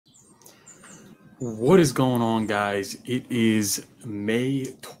What is going on, guys? It is May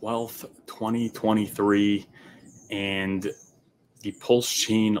 12th, 2023, and the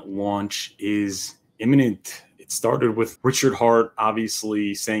Pulsechain launch is imminent. It started with Richard Hart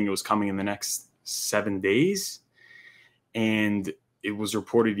obviously saying it was coming in the next 7 days, and it was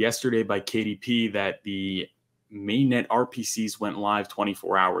reported yesterday by KDP that the mainnet RPCs went live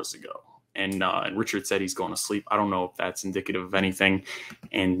 24 hours ago. And Richard said he's going to sleep. I don't know if that's indicative of anything.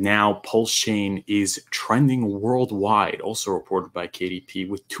 And now Pulsechain is trending worldwide, also reported by KDP,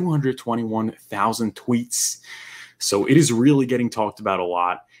 with 221,000 tweets. So it is really getting talked about a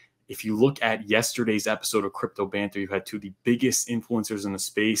lot. If you look at yesterday's episode of Crypto Banter, you had two of the biggest influencers in the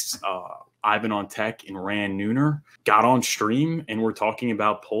space, Ivan on Tech and Rand Nooner, got on stream, and we're talking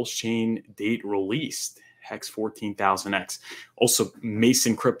about Pulsechain date released. Hex 14,000X. Also,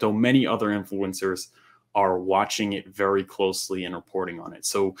 Mason Crypto, many other influencers are watching it very closely and reporting on it.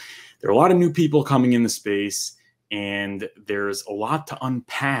 So there are a lot of new people coming in the space, and there's a lot to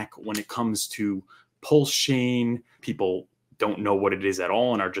unpack when it comes to Pulsechain. People don't know what it is at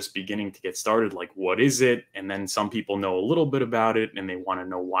all and are just beginning to get started. Like, what is it? And then some people know a little bit about it and they want to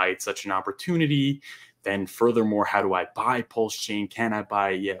know why it's such an opportunity. Then furthermore, how do I buy Pulsechain? Can I buy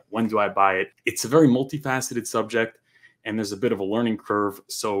it yet? When do I buy it? It's a very multifaceted subject, and there's a bit of a learning curve.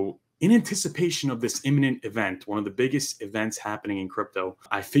 So in anticipation of this imminent event, one of the biggest events happening in crypto,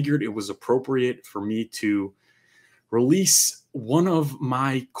 I figured it was appropriate for me to release one of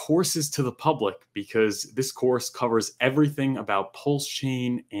my courses to the public, because this course covers everything about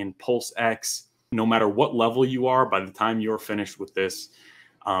Pulsechain and PulseX. No matter what level you are, by the time you're finished with this,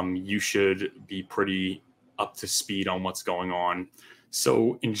 you should be pretty up to speed on what's going on.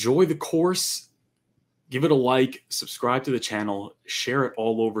 So enjoy the course, give it a like, subscribe to the channel, share it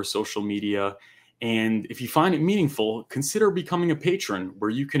all over social media. And if you find it meaningful, consider becoming a patron, where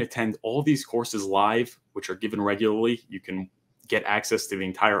you can attend all these courses live, which are given regularly. You can get access to the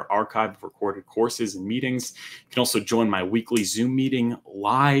entire archive of recorded courses and meetings. You can also join my weekly Zoom meeting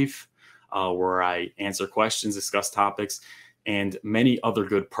live, where I answer questions, discuss topics, and many other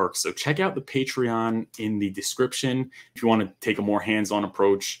good perks. So check out the Patreon in the description. If you want to take a more hands-on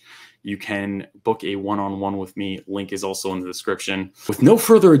approach, you can book a one-on-one with me. Link is also in the description. With no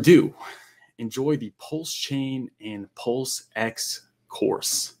further ado, enjoy the Pulsechain and PulseX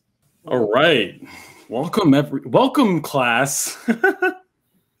course. All right. Welcome class to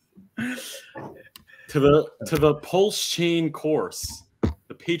the Pulsechain course,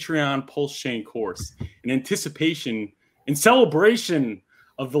 the Patreon Pulsechain course, in celebration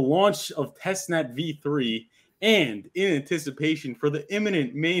of the launch of testnet v3 and in anticipation for the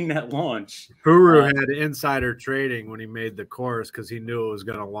imminent mainnet launch. Furu had insider trading when he made the course because he knew it was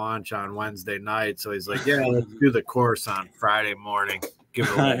going to launch on Wednesday night. So he's like, yeah, let's do the course on Friday morning. Give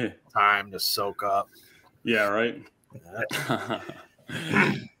it a little time to soak up. Yeah, right.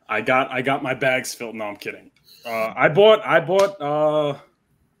 I got my bags filled. No, I'm kidding. I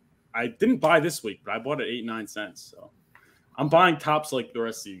didn't buy this week, but I bought at 8-9 cents. So I'm buying tops like the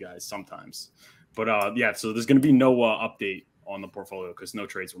rest of you guys sometimes. But yeah, so there's going to be no update on the portfolio because no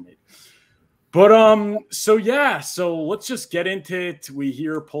trades were made. But so let's just get into it. We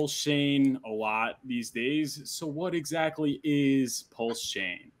hear Pulsechain a lot these days. So what exactly is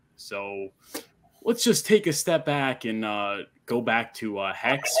Pulsechain? So let's just take a step back and go back to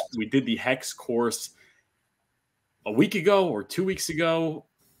Hex. We did the Hex course a week ago or 2 weeks ago.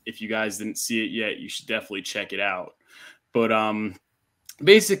 If you guys didn't see it yet, you should definitely check it out. But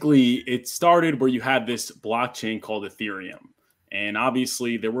basically, it started where you had this blockchain called Ethereum. And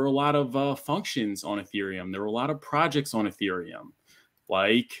obviously, there were a lot of functions on Ethereum. There were a lot of projects on Ethereum,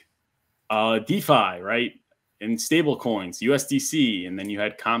 like DeFi, right? And stable coins, USDC. And then you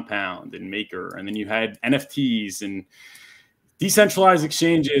had Compound and Maker. And then you had NFTs and decentralized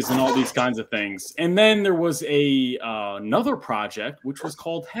exchanges and all these kinds of things. And then there was another project, which was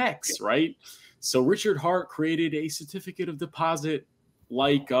called Hex, right? So Richard Hart created a certificate of deposit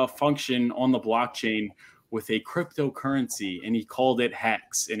like function on the blockchain with a cryptocurrency, and he called it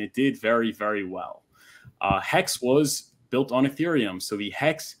Hex, and it did very, very well. Hex was built on Ethereum. So the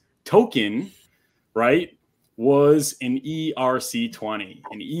Hex token, right, was an ERC20.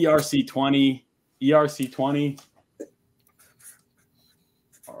 An ERC20,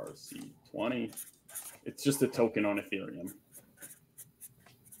 it's just a token on Ethereum.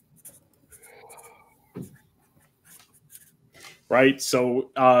 Right. So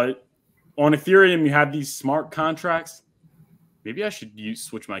on Ethereum, you have these smart contracts. Maybe I should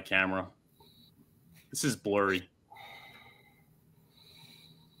switch my camera. This is blurry.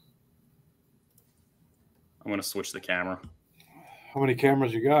 I'm going to switch the camera. How many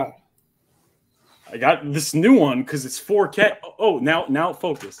cameras you got? I got this new one because it's 4K. Oh, now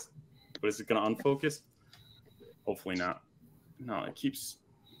focus. But is it going to unfocus? Hopefully not. No, it keeps.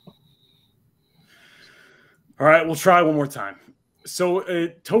 All right, we'll try one more time. So a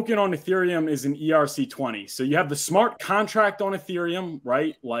token on Ethereum is an ERC20. So you have the smart contract on Ethereum,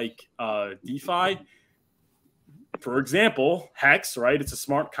 right? Like DeFi. For example, Hex, right? It's a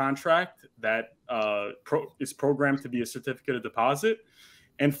smart contract that is programmed to be a certificate of deposit.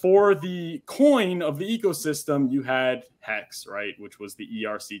 And for the coin of the ecosystem, you had Hex, right? Which was the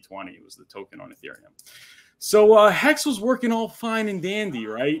ERC20. It was the token on Ethereum. So Hex was working all fine and dandy,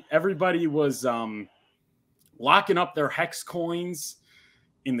 right? Everybody was locking up their Hex coins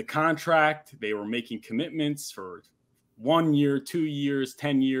in the contract. They were making commitments for 1 year, 2 years,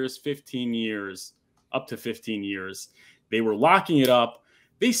 10 years, 15 years, up to 15 years. They were locking it up.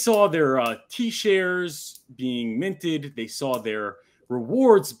 They saw their T-shares being minted. They saw their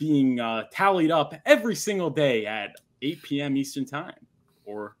rewards being tallied up every single day at 8 p.m. Eastern time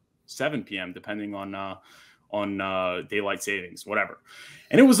or 7 p.m. depending on daylight savings, whatever.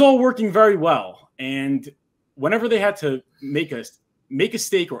 And it was all working very well. And whenever they had to make a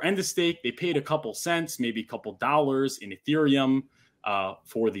stake or end a stake, they paid a couple cents, maybe a couple dollars in Ethereum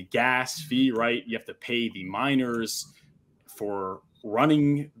for the gas fee, right? You have to pay the miners for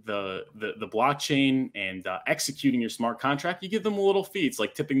running the blockchain and executing your smart contract. You give them a little fee. It's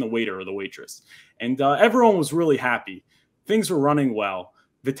like tipping the waiter or the waitress. And everyone was really happy. Things were running well.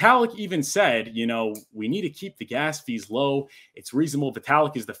 Vitalik even said, you know, we need to keep the gas fees low. It's reasonable.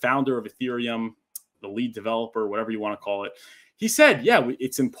 Vitalik is the founder of Ethereum, the lead developer, whatever you want to call it. He said, yeah,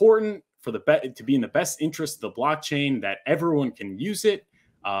 it's important for to be in the best interest of the blockchain that everyone can use it.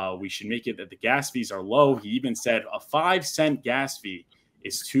 We should make it that the gas fees are low. He even said a 5-cent gas fee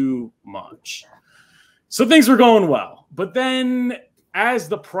is too much. So things were going well. But then as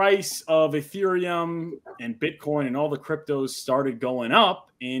the price of Ethereum and Bitcoin and all the cryptos started going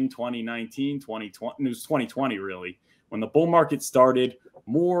up in 2019, 2020, it was 2020 really, when the bull market started,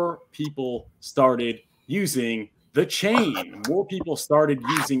 more people started using the chain. More people started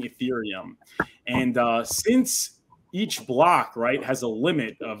using Ethereum. And since each block, right, has a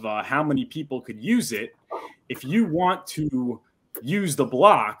limit of how many people could use it, if you want to use the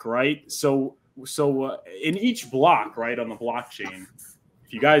block, right, so in each block, right, on the blockchain,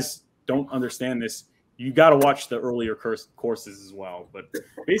 if you guys don't understand this, you got to watch the earlier courses as well. But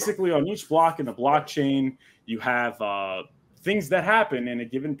basically on each block in the blockchain, you have things that happen in a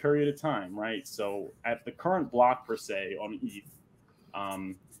given period of time, right? So at the current block per se on ETH,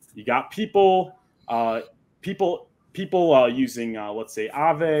 you got people using, let's say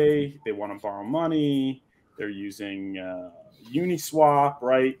Aave. They want to borrow money. They're using Uniswap,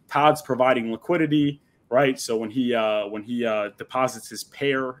 right? Todd's providing liquidity, right? So when he deposits his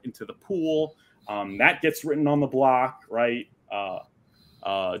pair into the pool, that gets written on the block, right?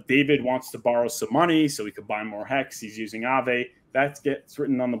 David wants to borrow some money so he could buy more Hex. He's using Aave. That gets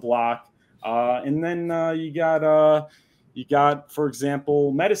written on the block. And then you got, for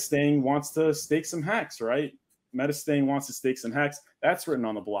example, Metastang wants to stake some Hex, right? Metastang wants to stake some Hex. That's written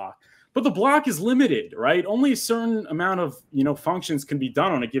on the block. But the block is limited, right? Only a certain amount of, functions can be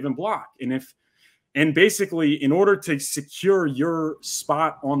done on a given block. And basically, in order to secure your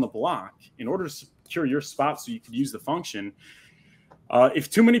spot on the block, in order to secure your spot so you can use the function, if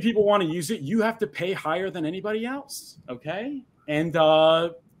too many people want to use it, you have to pay higher than anybody else. Okay. And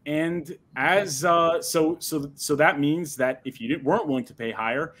as so that means that if you weren't willing to pay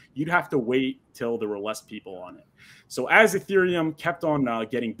higher, you'd have to wait till there were less people on it. So as Ethereum kept on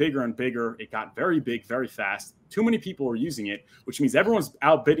getting bigger and bigger, it got very big, very fast. Too many people were using it, which means everyone's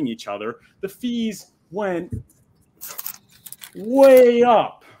outbidding each other. The fees went way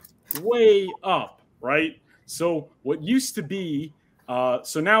up, right? So what used to be,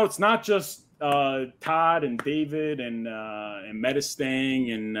 so now it's not just Todd and David and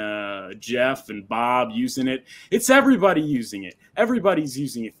Metastang and Jeff and Bob using it. It's everybody using it. Everybody's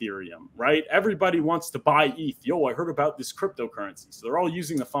using Ethereum, right? Everybody wants to buy ETH. Yo, I heard about this cryptocurrency. So they're all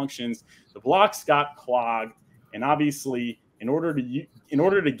using the functions. The blocks got clogged, and obviously, in order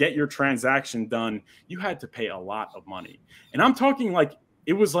to get your transaction done, you had to pay a lot of money. And I'm talking like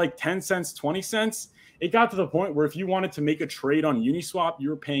it was like 10 cents, 20 cents. It got to the point where if you wanted to make a trade on Uniswap, you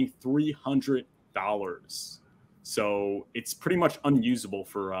were paying $300. So it's pretty much unusable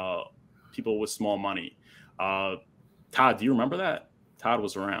for people with small money. Todd, do you remember that? Todd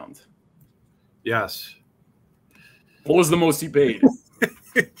was around. Yes. What was the most you paid?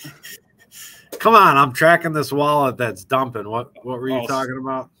 Come on, I'm tracking this wallet that's dumping. What were you talking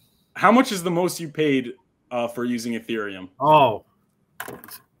about? How much is the most you paid for using Ethereum? Oh.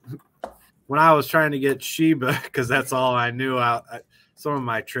 when I was trying to get Shiba, because that's all I knew, some of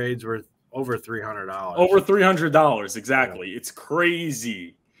my trades were over $300. Over $300, exactly. Yeah. It's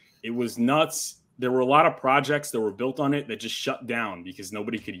crazy. It was nuts. There were a lot of projects that were built on it that just shut down because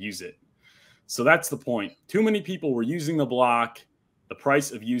nobody could use it. So that's the point. Too many people were using the block. The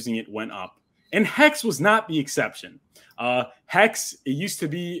price of using it went up. And Hex was not the exception. Hex, it used to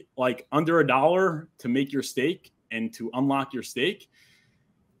be like under $1 to make your stake and to unlock your stake.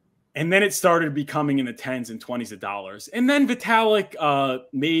 And then it started becoming in the tens and 20s of dollars. And then Vitalik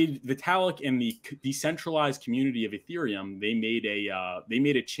Vitalik and the decentralized community of Ethereum, they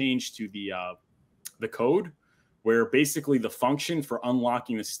made a change to the code where basically the function for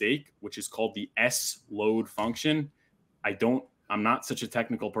unlocking the stake, which is called the S-load function. I'm not such a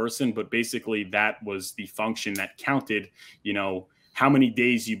technical person, but basically that was the function that counted, how many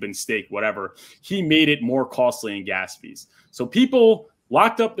days you've been staked, whatever. He made it more costly in gas fees. So people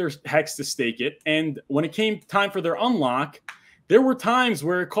locked up their Hex to stake it. And when it came time for their unlock, there were times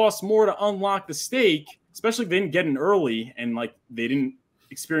where it cost more to unlock the stake, especially if they didn't get in early and like they didn't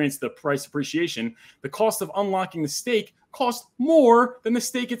experience the price appreciation. The cost of unlocking the stake cost more than the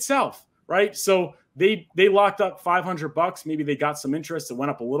stake itself, right? So they locked up $500. Maybe they got some interest. It went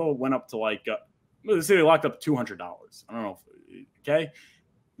up a little, went up to like, let's say they locked up $200. I don't know. Okay.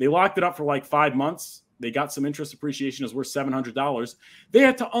 They locked it up for like 5 months. They got some interest appreciation. It was worth $700. They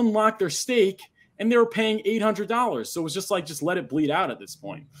had to unlock their stake and they were paying $800. So it was just like, just let it bleed out at this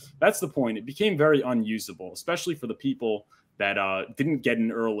point. That's the point. It became very unusable, especially for the people that didn't get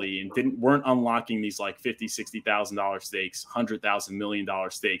in early and weren't unlocking these like $50,000, $60,000 stakes, $100,000, $1 million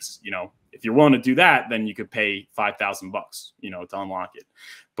stakes. If you're willing to do that, then you could pay $5,000, to unlock it.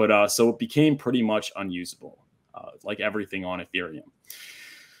 But so it became pretty much unusable, like everything on Ethereum.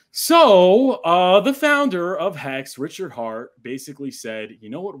 So the founder of Hex, Richard Hart, basically said, you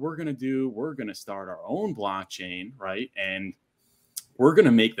know what we're going to do? We're going to start our own blockchain, right? And we're going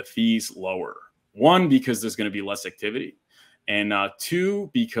to make the fees lower. One, because there's going to be less activity. And two,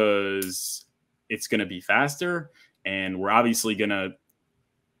 because it's going to be faster. And we're obviously going to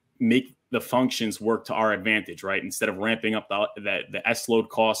make the functions work to our advantage, right? Instead of ramping up the S-load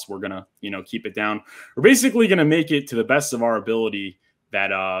costs, we're going to, keep it down. We're basically going to make it to the best of our ability that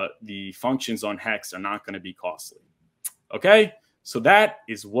the functions on Hex are not going to be costly. Okay, so that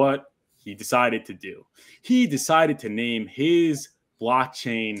is what he decided to do. He decided to name his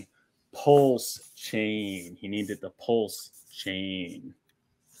blockchain Pulsechain. He named it the Pulsechain.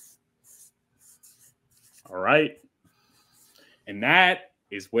 All right, and that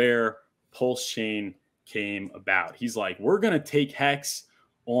is where Pulsechain came about. He's like, we're going to take Hex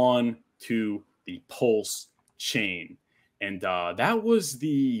on to the Pulsechain. And that was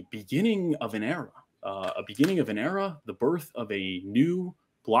the beginning of an era, the birth of a new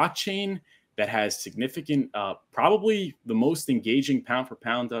blockchain that has significant, probably the most engaging pound for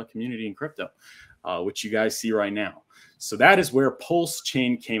pound community in crypto, which you guys see right now. So that is where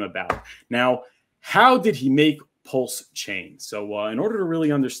Pulsechain came about. Now, how did he make Pulsechain? So in order to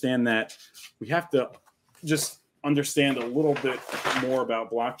really understand that, we have to just understand a little bit more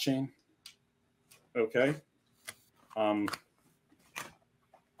about blockchain. Okay.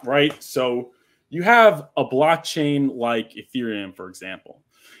 Right. So you have a blockchain like Ethereum, for example,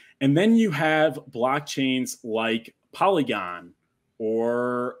 and then you have blockchains like Polygon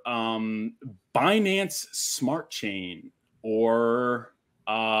or Binance Smart Chain or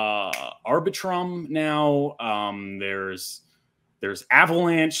Arbitrum. Now there's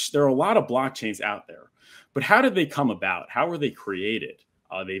Avalanche. There are a lot of blockchains out there, but how did they come about? How were they created?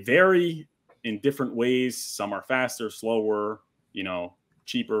 They vary in different ways. Some are faster, slower,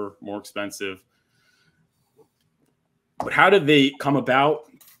 cheaper, more expensive. But how did they come about?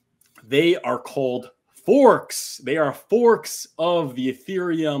 They are called forks. They are forks of the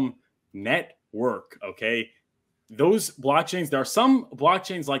Ethereum network. Okay. Those blockchains, there are some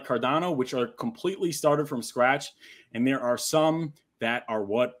blockchains like Cardano, which are completely started from scratch. And there are some that are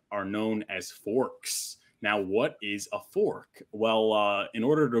what are known as forks. Now, what is a fork? Well, in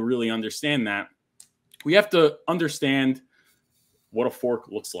order to really understand that, we have to understand what a fork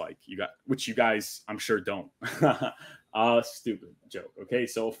looks like. Which you guys, I'm sure, don't. Stupid joke. Okay,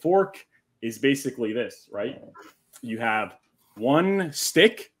 so a fork is basically this, right? You have one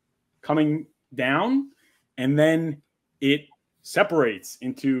stick coming down, and then it separates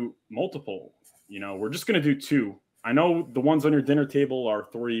into multiple. We're just going to do two. I know the ones on your dinner table are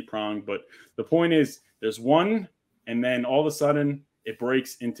 3-pronged, but the point is there's one, and then all of a sudden it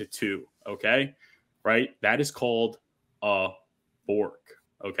breaks into two. Okay, right? That is called a fork.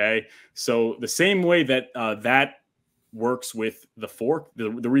 Okay, so the same way that that works with the fork.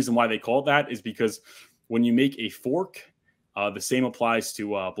 The reason why they call it that is because when you make a fork, the same applies to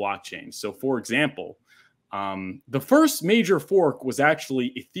blockchain. So, for example, the first major fork was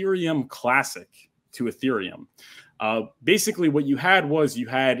actually Ethereum Classic to Ethereum. Basically, what you had was you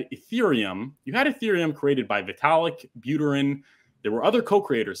had Ethereum. You had Ethereum created by Vitalik Buterin. There were other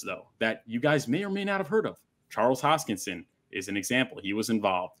co-creators, though, that you guys may or may not have heard of. Charles Hoskinson is an example. He was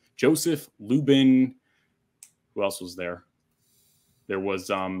involved. Joseph Lubin. Who else was there? There were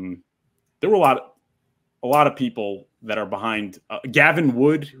a lot of people that are behind. Gavin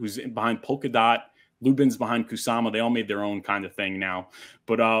Wood, who's behind Polkadot. Lubin's behind Kusama. They all made their own kind of thing now.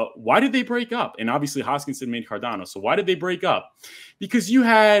 But why did they break up? And obviously Hoskinson made Cardano. So why did they break up? Because you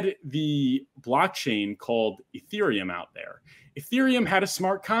had the blockchain called Ethereum out there. Ethereum had a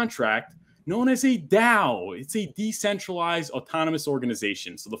smart contract known as a DAO. It's a decentralized autonomous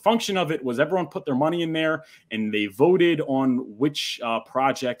organization. So the function of it was everyone put their money in there and they voted on which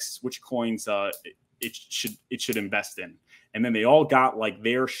projects, which coins it should invest in. And then they all got like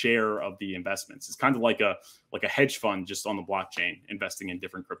their share of the investments. It's kind of like a hedge fund just on the blockchain investing in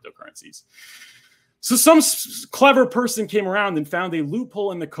different cryptocurrencies. So some clever person came around and found a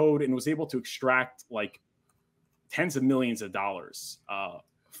loophole in the code and was able to extract like tens of millions of dollars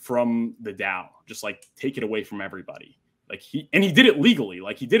from the DAO, just like take it away from everybody. Like he did it legally,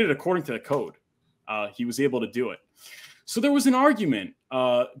 like he did it according to the code. He was able to do it. So there was an argument,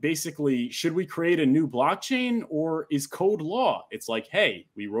 basically, should we create a new blockchain or is code law? It's like, hey,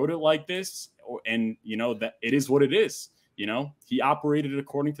 we wrote it like this, and that it is what it is. He operated it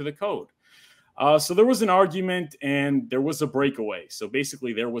according to the code. So there was an argument and there was a breakaway. So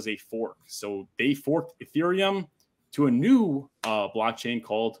basically there was a fork. So they forked Ethereum to a new blockchain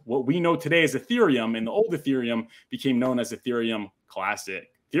called what we know today as Ethereum, and the old Ethereum became known as Ethereum Classic.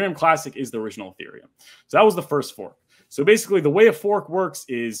 Ethereum Classic is the original Ethereum. So that was the first fork. So basically the way a fork works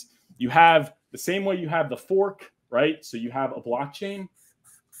is you have the same way you have the fork, right? So you have a blockchain,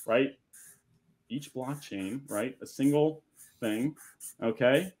 right? Each blockchain, right? A single thing,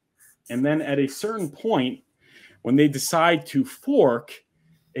 okay? And then at a certain point, when they decide to fork,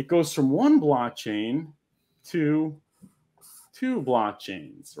 it goes from one blockchain to two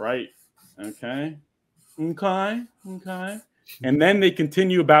blockchains, right? Okay. And then they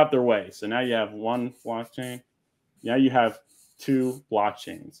continue about their way. So now you have one blockchain. Now you have two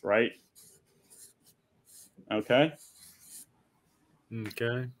blockchains, right? Okay.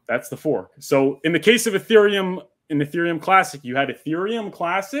 That's the fork. So in the case of Ethereum, in Ethereum Classic, you had Ethereum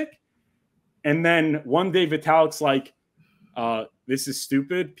Classic. And then one day Vitalik's like, this is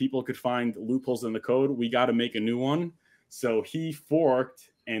stupid. People could find loopholes in the code. We got to make a new one. So he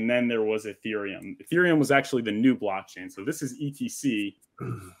forked, and then there was Ethereum. Ethereum was actually the new blockchain. So this is ETC,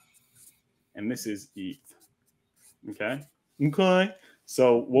 and this is ETH. Okay.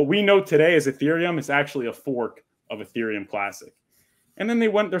 So what we know today as Ethereum is actually a fork of Ethereum Classic. And then they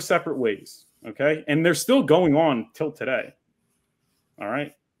went their separate ways. Okay. And they're still going on till today. All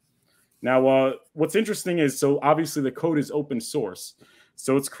right. Now, what's interesting is, so obviously the code is open source.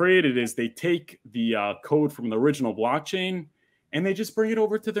 So it's created is they take the code from the original blockchain and they just bring it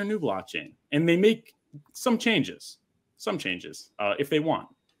over to their new blockchain. And they make some changes if they want.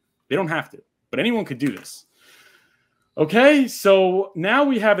 They don't have to, but anyone could do this. Okay, so now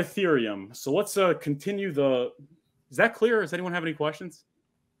we have Ethereum. So let's continue is that clear? Does anyone have any questions?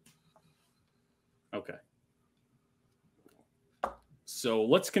 Okay. So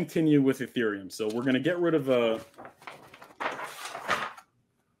let's continue with Ethereum. So we're going to get rid of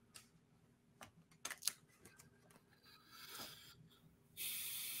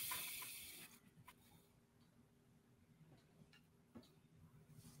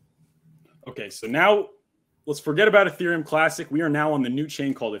okay, so now let's forget about Ethereum Classic. We are now on the new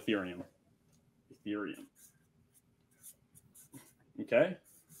chain called Ethereum. Okay.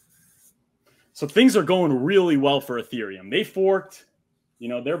 So things are going really well for Ethereum. They forked,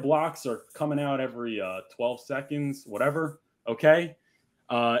 their blocks are coming out every 12 seconds, whatever. Okay.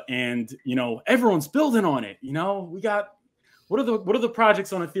 And, everyone's building on it. We got, what are the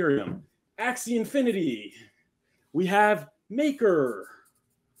projects on Ethereum? Axie Infinity. We have Maker.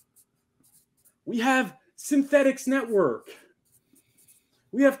 We have Synthetics Network.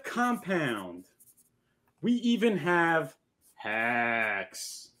 We have Compound. We even have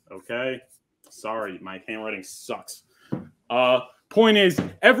Hacks. Okay. Sorry, my handwriting sucks. Point is,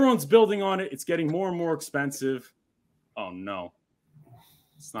 everyone's building on it. It's getting more and more expensive. Oh, no.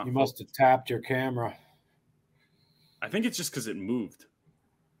 It's not. You must have tapped your camera. I think it's just because it moved.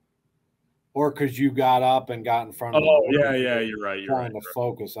 Or because you got up and got in front of yeah, you're right. Trying to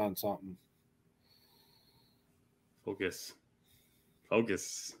focus on something. Focus.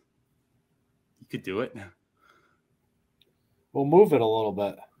 Focus. You could do it. We'll move it a little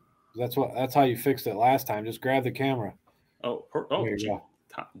bit. That's how you fixed it last time. Just grab the camera. Oh,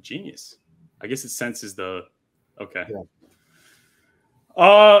 genius. I guess it senses the. Okay.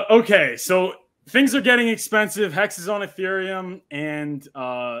 Yeah. Okay. So things are getting expensive. Hex is on Ethereum, and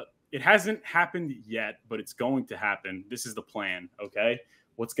it hasn't happened yet, but it's going to happen. This is the plan. Okay.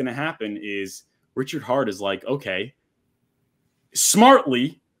 What's going to happen is Richard Hart is like, okay,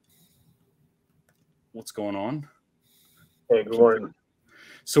 smartly. What's going on? Hey, good morning.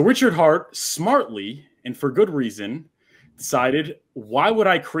 So Richard Hart smartly and for good reason decided, why would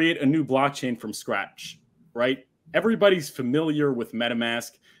I create a new blockchain from scratch, right? Everybody's familiar with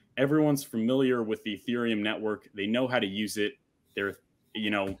MetaMask. Everyone's familiar with the Ethereum network. They know how to use it. They're,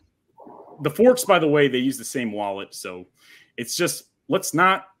 the forks, by the way, they use the same wallet. So it's just, let's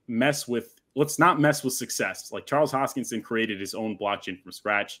not mess with success. Like Charles Hoskinson created his own blockchain from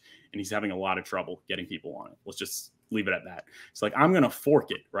scratch, and he's having a lot of trouble getting people on it. Let's just leave it at that. It's like, I'm going to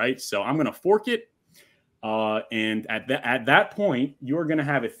fork it, right? So I'm going to fork it. And at that point, you're going to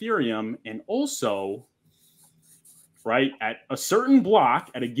have Ethereum, and also, right, at a certain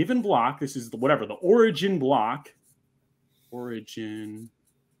block, at a given block, this is the origin block,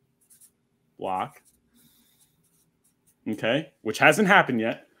 okay, which hasn't happened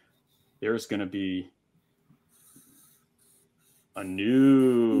yet. There's going to be a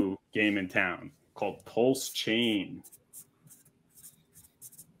new game in town called Pulsechain.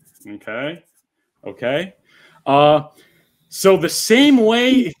 Okay. So the same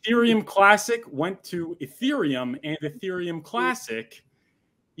way Ethereum Classic went to Ethereum and Ethereum Classic,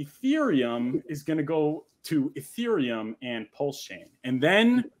 Ethereum is going to go to Ethereum and Pulsechain. And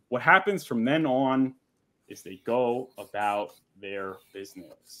then what happens from then on is they go about their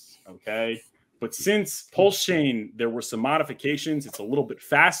business. Okay. But since Pulsechain, there were some modifications, it's a little bit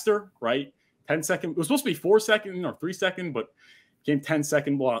faster, right? 10 second. It was supposed to be 4 second or 3 second, but became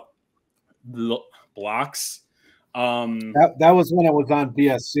 10-second blocks. That was when it was on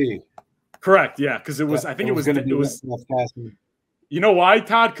BSC. Correct. Yeah. Because it was, I think it was going to be faster. You know why,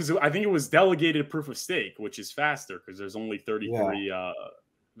 Todd? Because I think it was delegated proof of stake, which is faster because there's only 33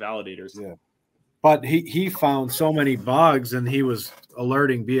 validators. Yeah. But he found so many bugs, and he was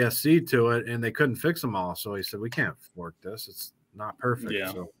alerting BSC to it, and they couldn't fix them all. So he said, we can't fork this. It's not perfect.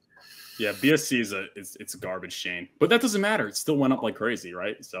 Yeah. So. Yeah, BSC it's a garbage chain, but that doesn't matter. It still went up like crazy,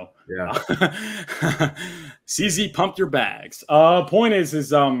 right? So yeah. CZ pumped your bags. Point is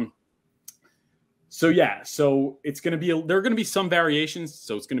so it's gonna be there are gonna be some variations.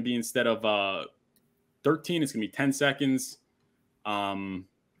 So it's gonna be, instead of 13, it's gonna be 10 seconds.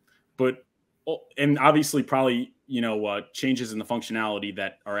 But and obviously probably changes in the functionality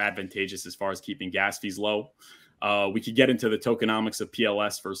that are advantageous as far as keeping gas fees low. We could get into the tokenomics of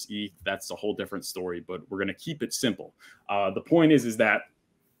PLS versus ETH. That's a whole different story, but we're going to keep it simple. The point is that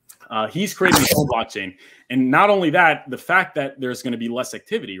he's creating his own blockchain. And not only that, the fact that there's going to be less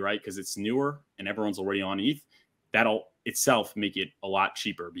activity, right? Because it's newer and everyone's already on ETH, that'll itself make it a lot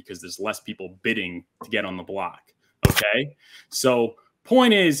cheaper because there's less people bidding to get on the block. Okay. So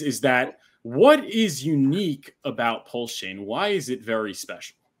point is that what is unique about Pulsechain? Why is it very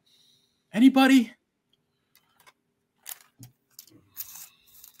special? Anybody?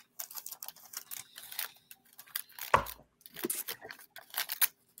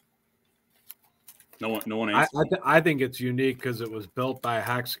 No one answered. I think it's unique because it was built by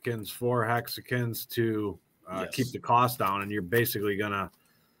hexagons for hexagons to keep the cost down, and you're basically gonna.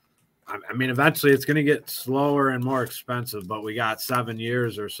 I mean, eventually it's gonna get slower and more expensive, but we got 7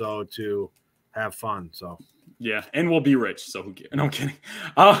 years or so to have fun. So yeah, and we'll be rich. So who cares? No, I'm kidding.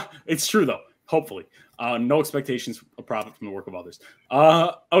 It's true though. Hopefully, no expectations of profit from the work of others.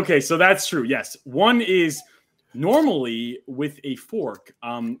 Okay, so that's true. Yes, one is. Normally, with a fork,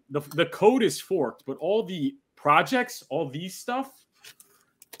 the code is forked, but all the projects, all these stuff,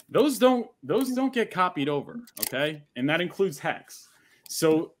 those don't get copied over, okay? And that includes Hex.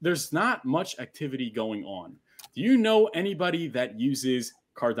 So there's not much activity going on. Do you know anybody that uses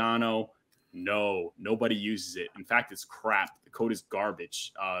Cardano? No, nobody uses it. In fact, it's crap. The code is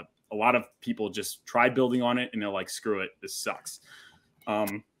garbage. A lot of people just try building on it, and they're like, screw it, this sucks.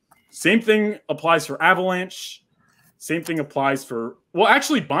 Same thing applies for Avalanche. Same thing applies for, well,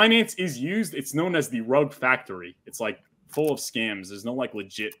 actually, Binance is used. It's known as the Rug Factory. It's like full of scams. There's no like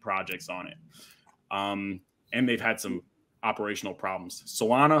legit projects on it. And they've had some operational problems.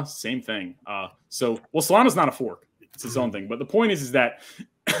 Solana, same thing. Solana's not a fork. It's its own thing. But the point is that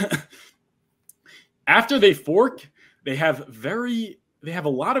after they fork, they have a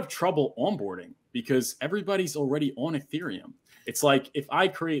lot of trouble onboarding. because everybody's already on Ethereum. It's like if I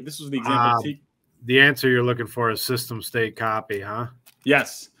create, this was the example. The answer you're looking for is system state copy, huh?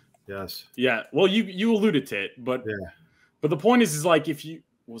 Yes. Yes. Yeah. Well, you alluded to it, but yeah. But the point is like if you,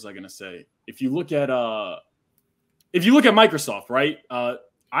 what was I gonna say? If you look at Microsoft, right?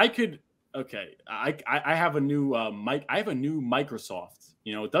 I could I have a new I have a new Microsoft.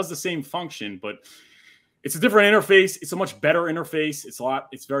 You know, it does the same function, but it's a different interface. It's a much better interface.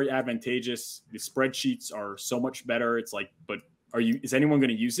 It's very advantageous. The spreadsheets are so much better. It's like, but is anyone going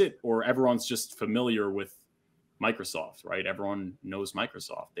to use it, or everyone's just familiar with Microsoft, right? Everyone knows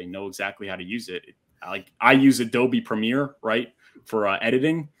Microsoft. They know exactly how to use it. Like I use Adobe Premiere, right, for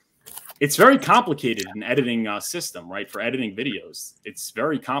editing. It's very complicated an editing system, right? For editing videos, it's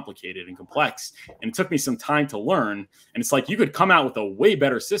very complicated and complex. And it took me some time to learn. And it's like you could come out with a way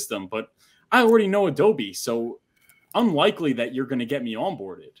better system, but I already know Adobe. So unlikely that you're going to get me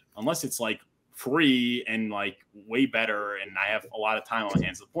onboarded unless it's like free and like way better. And I have a lot of time on my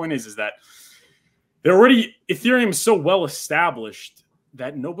hands. The point is that Ethereum is so well established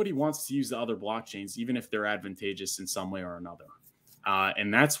that nobody wants to use the other blockchains, even if they're advantageous in some way or another.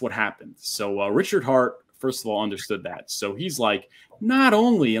 And that's what happened. So Richard Hart, first of all, understood that. So he's like, not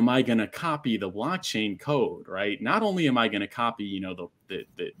only am I going to copy the blockchain code, right? Not only am I going to copy, you know,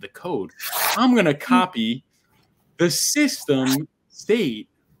 the code, I'm going to copy the system state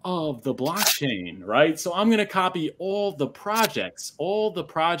of the blockchain, right? So I'm going to copy all the projects, all the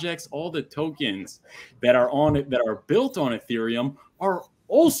tokens that are on it, that are built on Ethereum are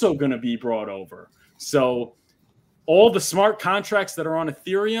also going to be brought over. So all the smart contracts that are on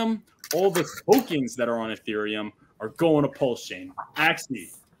Ethereum, all the tokens that are on Ethereum are going to Pulsechain.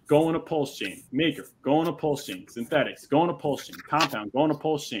 Axie, going to Pulsechain. Maker, going to Pulsechain. Synthetics, going to Pulsechain. Compound, going to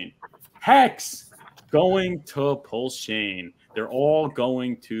Pulsechain. Hex, going to Pulsechain. They're all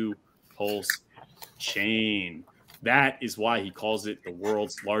going to Pulsechain. That is why he calls it the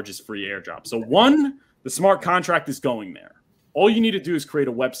world's largest free airdrop. So the smart contract is going there. All you need to do is create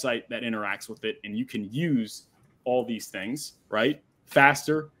a website that interacts with it, and you can use all these things, right?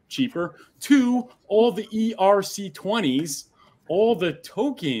 Faster, cheaper. 2, all the ERC20s, all the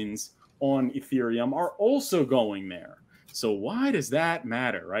tokens on Ethereum are also going there. So why does that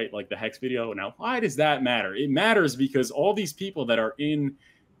matter, right? Like the Hex video. Now, why does that matter? It matters because all these people that are in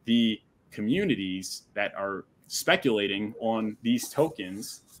the communities that are speculating on these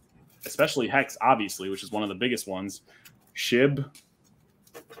tokens, especially Hex, obviously, which is one of the biggest ones, SHIB,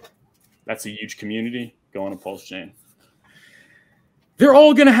 that's a huge community going to Pulsechain. They're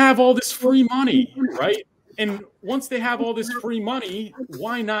all going to have all this free money, right? And once they have all this free money,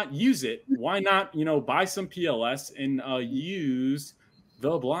 why not use it? Why not, you know, buy some PLS and use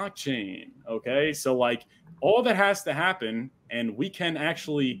the blockchain? Okay, so like all that has to happen, and we can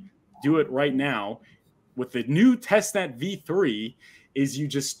actually do it right now with the new testnet v3, is you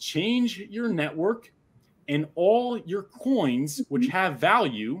just change your network, and all your coins which have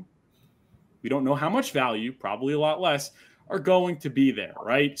value, we don't know how much value, probably a lot less, are going to be there,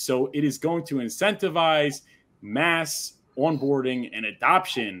 right? So it is going to incentivize mass onboarding and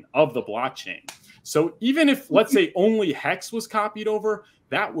adoption of the blockchain. So even if, let's say, only Hex was copied over,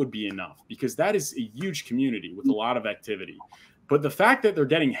 that would be enough, because that is a huge community with a lot of activity. But the fact that they're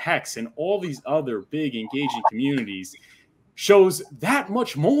getting Hex and all these other big engaging communities shows that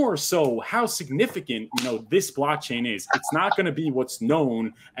much more so how significant, you know, this blockchain is. It's not going to be what's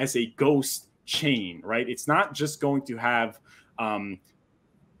known as a ghost chain, right? It's not just going to have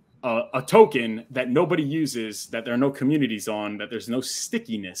a token that nobody uses, that there are no communities on, that there's no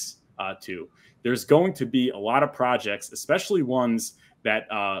stickiness to. There's going to be a lot of projects, especially ones that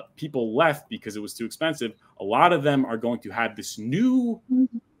people left because it was too expensive. A lot of them are going to have this new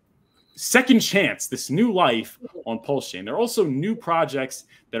second chance, this new life on Pulsechain. There are also new projects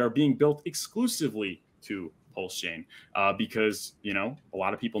that are being built exclusively to Pulsechain because, you know, a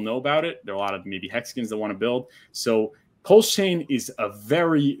lot of people know about it. There are a lot of maybe Hexkins that want to build. So Pulsechain is a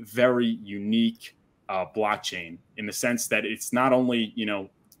very, very unique blockchain in the sense that it's not only, you know,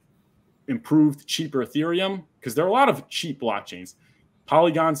 improved, cheaper Ethereum, because there are a lot of cheap blockchains.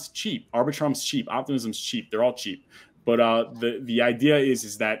 Polygon's cheap, Arbitrum's cheap, Optimism's cheap. They're all cheap. But the idea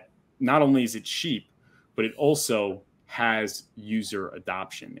is that not only is it cheap, but it also has user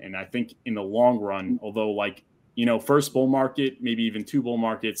adoption. And I think in the long run, although like, you know, first bull market, maybe even 2 bull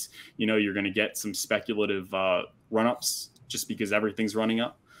markets, you know, you're going to get some speculative run-ups just because everything's running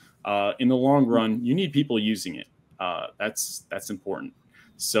up. In the long run, you need people using it. That's important.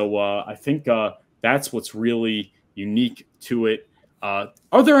 So I think that's what's really unique to it.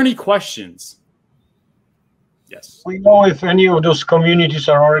 Are there any questions? Yes. We know if any of those communities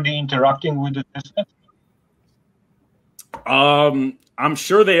are already interacting with the testnet? I'm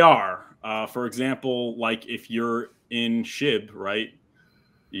sure they are. For example, like if you're in SHIB, right?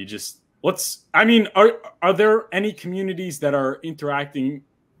 You just are there any communities that are interacting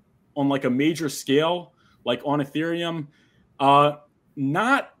on like a major scale, like on Ethereum?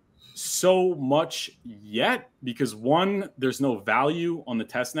 Not so much yet, because one, there's no value on the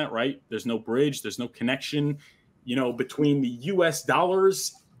testnet, right? There's no bridge, there's no connection, between the US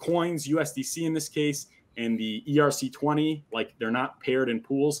dollars, coins, USDC in this case, and the ERC20. Like, they're not paired in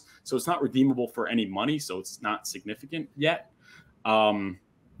pools, so it's not redeemable for any money, so it's not significant yet.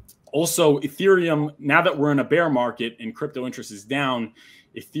 Also, Ethereum, now that we're in a bear market and crypto interest is down,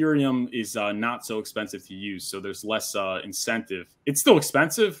 Ethereum is not so expensive to use. So there's less incentive. It's still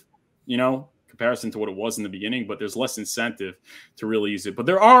expensive, comparison to what it was in the beginning, but there's less incentive to really use it. But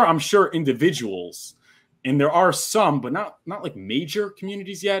there are, I'm sure, individuals, and there are some, but not like major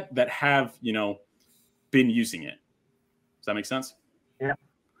communities yet, that have, been using it. Does that make sense? Yeah.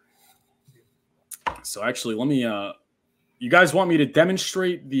 So actually, let me... you guys want me to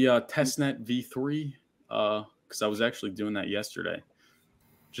demonstrate the testnet v3? Because I was actually doing that yesterday,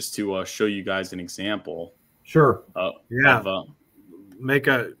 just to show you guys an example. Sure. Yeah. Make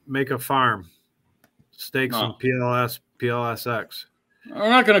a farm. Stake some PLSX. I'm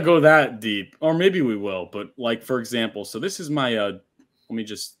not gonna go that deep, or maybe we will. But like, for example, so this is my. Let me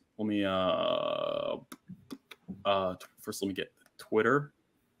first let me get Twitter.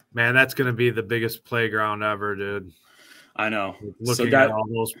 Man, that's gonna be the biggest playground ever, dude. I know. Looking at all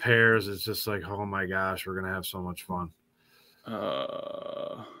those pairs, it's just like, oh my gosh, we're gonna have so much fun.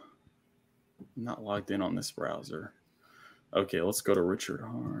 I'm not logged in on this browser. Okay, let's go to Richard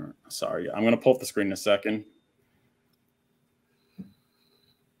Hart. Sorry, I'm gonna pull up the screen in a second.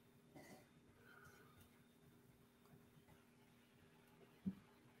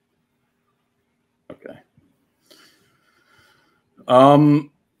 Okay.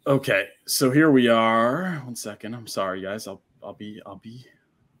 Okay, so here we are. 1 second. I'm sorry, guys. I'm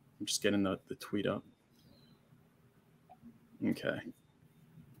just getting the tweet up. Okay.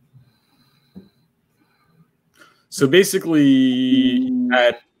 So basically,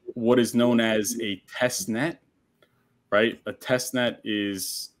 at what is known as a test net, right? A test net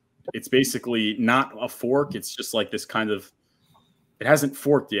it's basically not a fork. It's just like this kind of, it hasn't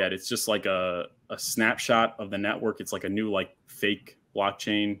forked yet. It's just like a snapshot of the network. It's like a new like fake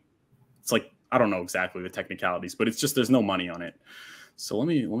blockchain. It's like, I don't know exactly the technicalities, but it's just, there's no money on it. So let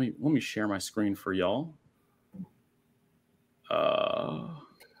me share my screen for y'all.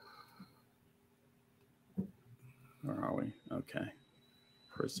 Where are we? Okay.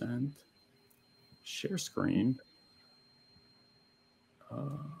 Present. Share screen.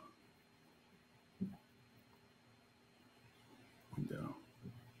 Window.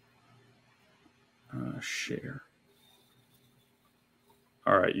 Share.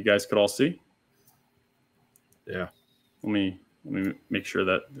 All right, you guys could all see? Yeah. Let me make sure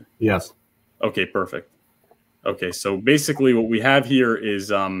that. Yes. Okay, perfect. Okay, so basically what we have here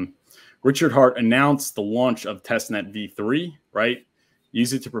is Richard Hart announced the launch of testnet v3, right?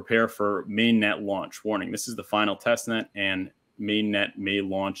 Use it to prepare for mainnet launch. Warning, this is the final testnet, and mainnet may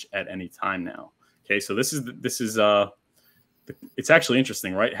launch at any time now. Okay, so this is it's actually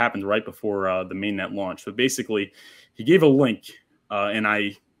interesting, right? It happened right before the mainnet launch. So basically, he gave a link,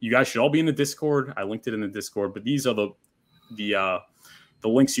 and you guys should all be in the Discord. I linked it in the Discord, but these are the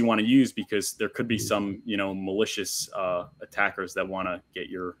links you want to use, because there could be some malicious attackers that want to get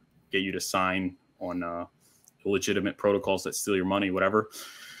you to sign on illegitimate protocols that steal your money, whatever.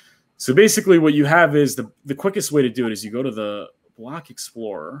 So basically, what you have is the quickest way to do it is you go to the Block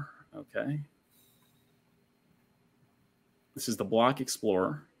Explorer. Okay. This is the Block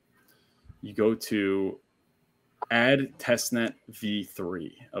Explorer. You go to Add Testnet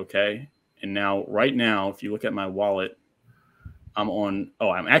v3. Okay. And now, right now, if you look at my wallet, I'm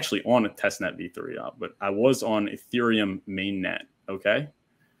actually on a testnet v3, but I was on Ethereum mainnet. Okay.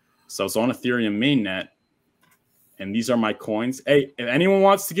 So I was on Ethereum mainnet, and these are my coins. Hey, if anyone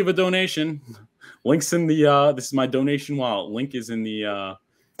wants to give a donation, links in the this is my donation wallet. Link is in the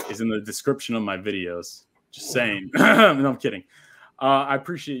description of my videos. Just saying. No, I'm kidding. I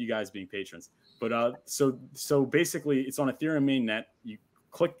appreciate you guys being patrons. But so basically, it's on Ethereum mainnet. You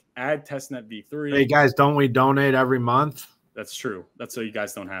click Add Testnet v3. Hey guys, don't we donate every month? That's true. That's so you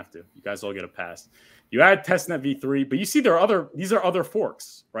guys don't have to. You guys all get a pass. You add testnet v3, but you see these are other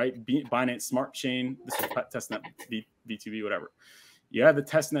forks, right? Binance Smart Chain. This is testnet v2v, whatever. You add the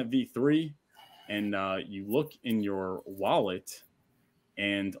testnet v3, and you look in your wallet,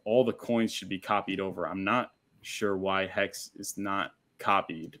 and all the coins should be copied over. I'm not sure why Hex is not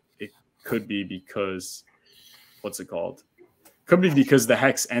copied. It could be because, what's it called? Could be because the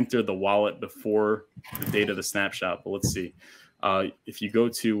Hex entered the wallet before the date of the snapshot. But let's see. If you go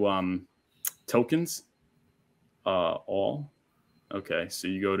to tokens, all. Okay, so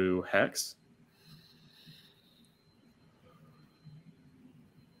you go to Hex.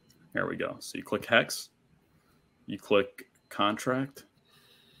 There we go. So you click Hex. You click contract.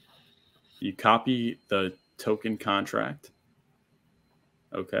 You copy the token contract.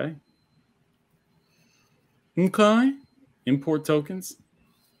 Okay. Okay. Import tokens.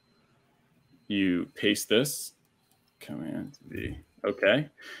 You paste this. Command V. Okay.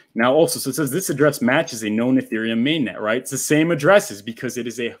 Now also, so it says this address matches a known Ethereum mainnet, right? It's the same addresses because it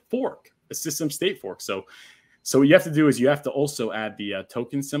is a fork, a system state fork. So what you have to do is you have to also add the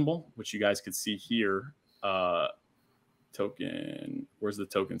token symbol, which you guys could see here. Token. Where's the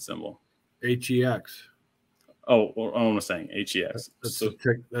token symbol? HEX. Oh, well, I'm saying HEX.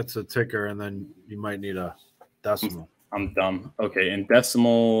 That's a ticker, and then you might need a decimal. I'm dumb. Okay, and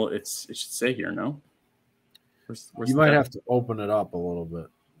decimal, it should say here, no? Where's you might have to open it up a little bit.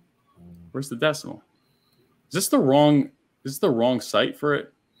 Where's the decimal? Is this the wrong site for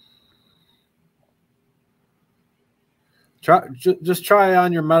it? Just try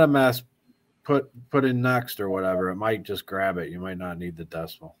on your MetaMask, put in next or whatever. It might just grab it. You might not need the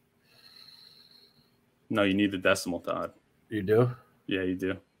decimal. No, you need the decimal, Todd. You do? Yeah, you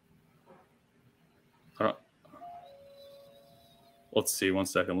do. Let's see. 1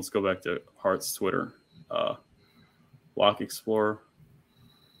 second. Let's go back to Hart's Twitter. Block Explorer.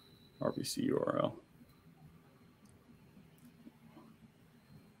 RBC URL.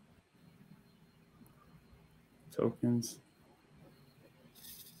 Tokens.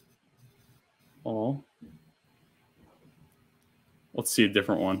 All. Let's see a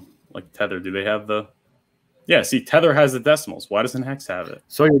different one. Like Tether. Do they have the... Yeah, see, Tether has the decimals. Why doesn't Hex have it?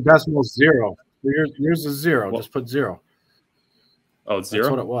 So your decimal is 0. Yours is 0. Well, just put 0. Oh, it's 0?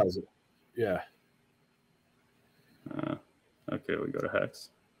 That's what it was. Yeah. Okay, we go to Hex.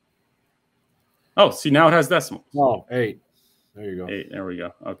 Oh, see, now it has decimals. Oh, 8. There you go. 8. There we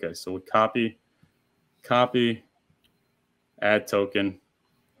go. Okay, so we copy, add token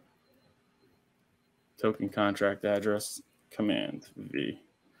contract address, Command V,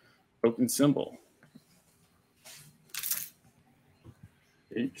 token symbol.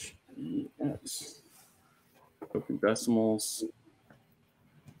 HEX. Token decimals.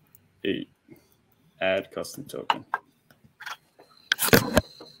 8. Add custom token.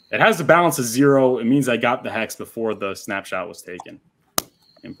 It has the balance of 0. It means I got the Hex before the snapshot was taken.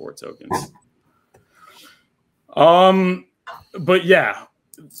 Import tokens. But yeah,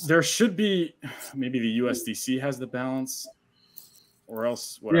 there should be, maybe the USDC has the balance, or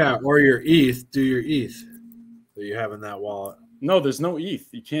else whatever. Yeah, or your ETH. Do your ETH that you have in that wallet. No, there's no ETH.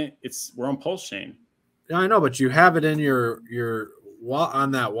 You can't. We're on Pulsechain. Yeah, I know, but you have it in your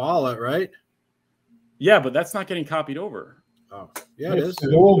on that wallet, right? Yeah, but that's not getting copied over. Oh, yeah, it is. It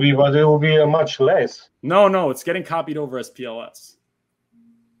will be, but it will be much less. No, it's getting copied over as PLS.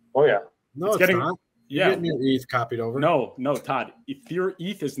 Oh yeah. No, it's not. Yeah, you're getting your ETH copied over. No, Todd. If your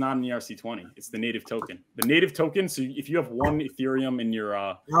ETH is not in the ERC20, it's the native token. The native token. So if you have 1 Ethereum in your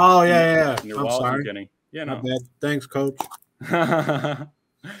yeah. in your wallet, sorry. you're getting. Yeah, no. Not bad. Thanks, Coach.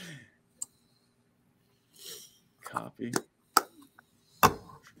 Copy.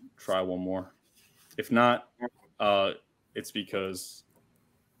 Try one more. If not, it's because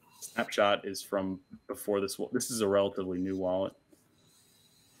Snapshot is from before this. This is a relatively new wallet.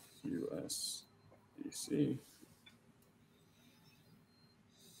 USDC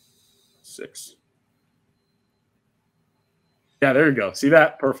 6. Yeah, there you go. See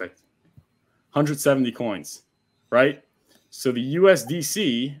that? Perfect. 170 coins, right? So the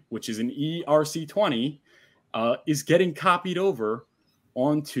USDC, which is an ERC20, is getting copied over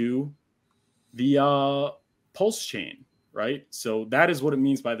onto the Pulsechain, right? So that is what it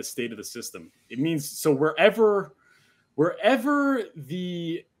means by the state of the system. It means so wherever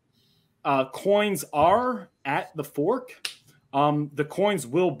the coins are at the fork, the coins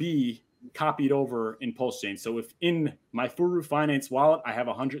will be copied over in Pulsechain. So if in my Furu Finance wallet, I have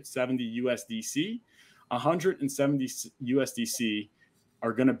 170 USDC, 170 USDC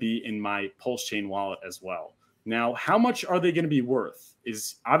are going to be in my Pulsechain wallet as well. Now, how much are they going to be worth?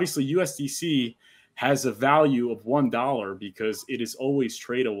 Is obviously USDC has a value of $1 because it is always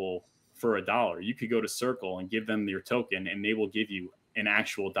tradable for $1. You could go to Circle and give them your token and they will give you an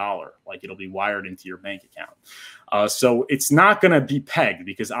actual dollar, like it'll be wired into your bank account. So it's not going to be pegged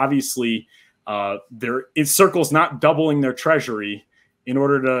because obviously Circle's not doubling their treasury in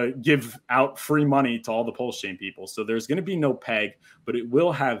order to give out free money to all the Pulsechain people. So there's going to be no peg, but it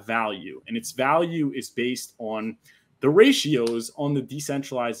will have value. And its value is based on the ratios on the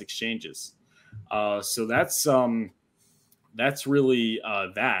decentralized exchanges. So that's really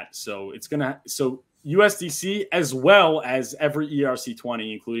that. So it's going to, so USDC as well as every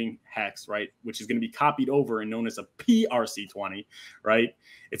ERC20, including Hex, right, which is going to be copied over and known as a PRC20, right?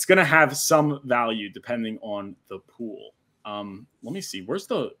 It's going to have some value depending on the pool. Let me see. Where's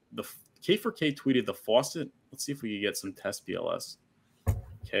the K4K tweeted the faucet? Let's see if we can get some test PLS.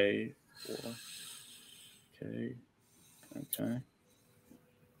 K4K. Okay.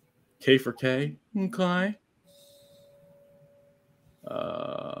 K4K. Okay.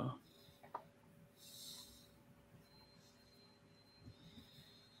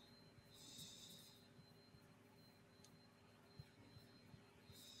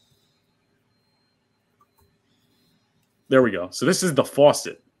 There we go. So this is the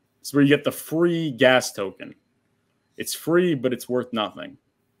faucet. It's where you get the free gas token. It's free, but it's worth nothing.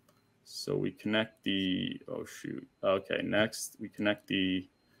 So we connect the, oh shoot. Okay, next we connect the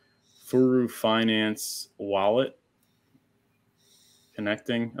Furu Finance wallet.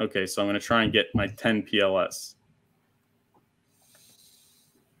 Connecting. Okay, so I'm going to try and get my 10 PLS.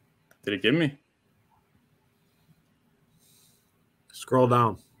 Did it give me? Scroll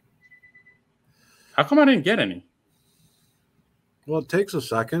down. How come I didn't get any? Well, it takes a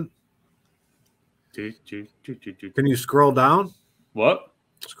second. Can Can you scroll down? What?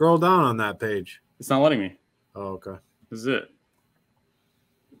 Scroll down on that page. It's not letting me. Oh, okay. This is it.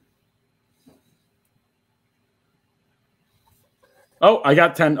 Oh, I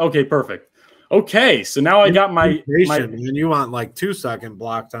got 10. Okay, perfect. Okay, so now I got my and you want like 2-second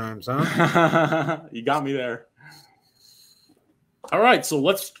block times, huh? You got me there. All right, so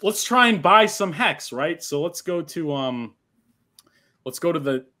let's try and buy some Hex, right? So let's go to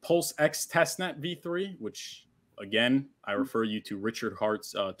the PulseX testnet v3, which again I refer you to Richard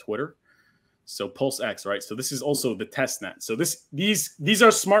Hart's Twitter. So PulseX, right? So this is also the testnet. So these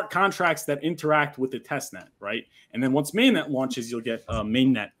are smart contracts that interact with the testnet, right? And then once mainnet launches, you'll get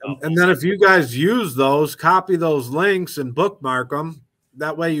mainnet. And then if you guys use those, copy those links and bookmark them.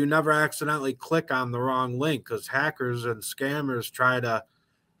 That way you never accidentally click on the wrong link, because hackers and scammers try to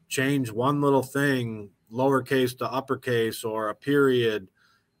change one little thing, lowercase to uppercase or a period,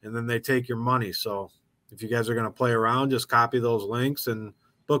 and then they take your money. So if you guys are going to play around, just copy those links and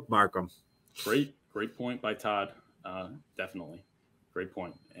bookmark them. Great point by Todd. Definitely. Great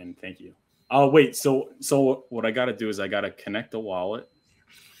point. And thank you. Oh, wait. So what I got to do is I got to connect a wallet,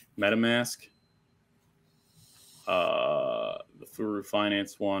 MetaMask, the Furu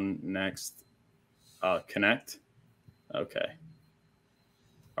Finance one next, connect. Okay.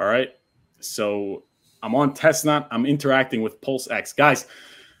 All right. So I'm on testnet. I'm interacting with PulseX. Guys,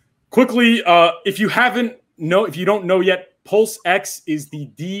 quickly, if you don't know yet, PulseX is the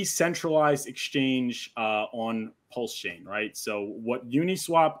decentralized exchange on Pulsechain, right? So what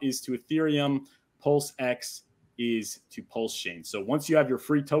Uniswap is to Ethereum, PulseX is to Pulsechain. So once you have your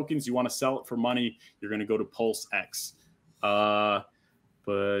free tokens, you want to sell it for money, you're going to go to PulseX.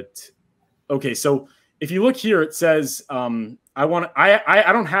 But okay, so if you look here, it says I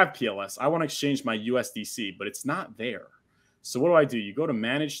don't have PLS. I want to exchange my USDC, but it's not there. So what do? You go to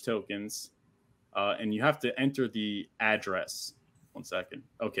Manage Tokens. And you have to enter the address. 1 second.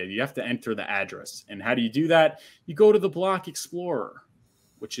 Okay, you have to enter the address. And how do you do that? You go to the Block Explorer,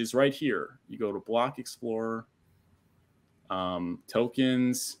 which is right here. You go to Block Explorer,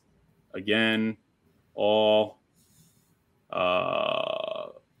 tokens, again, all. I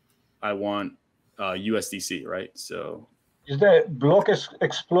want USDC, right? So is the Block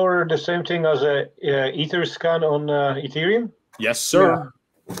Explorer the same thing as a Etherscan on Ethereum? Yes, sir.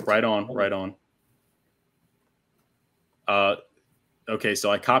 Yeah. Right on. Okay, so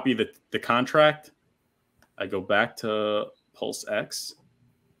I copy the contract. I go back to PulseX.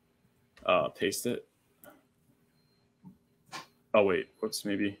 Paste it. Oh wait, whoops,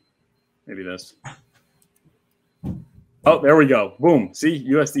 maybe this. Oh, there we go. Boom. See,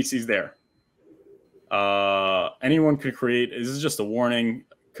 USDC's there. Anyone could create. This is just a warning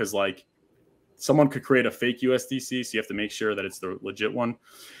because like someone could create a fake USDC, so you have to make sure that it's the legit one.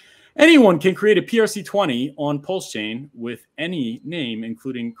 Anyone can create a PRC20 on Pulsechain with any name,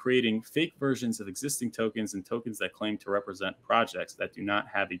 including creating fake versions of existing tokens and tokens that claim to represent projects that do not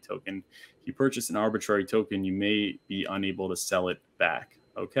have a token. If you purchase an arbitrary token, you may be unable to sell it back.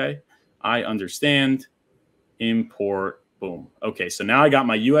 Okay, I understand. Import, boom. Okay, so now I got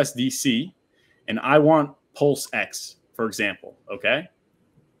my USDC, and I want PulseX, for example. Okay,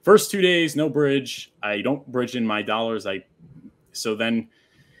 first 2 days, no bridge. I don't bridge in my dollars. I So then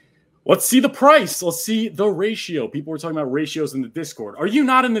let's see the price. Let's see the ratio. People were talking about ratios in the Discord. Are you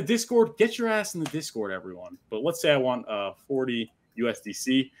not in the Discord? Get your ass in the Discord, everyone. But let's say I want 40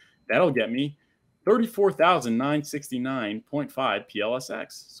 USDC. That'll get me 34,969.5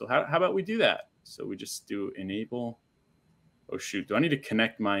 PLSX. So how about we do that? So we just do enable. Oh, shoot. Do I need to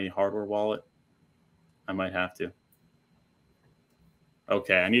connect my hardware wallet? I might have to.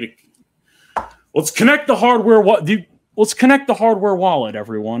 Okay, I need to. Let's connect the hardware. Let's connect the hardware wallet,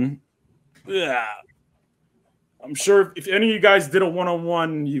 everyone. Yeah. I'm sure if any of you guys did a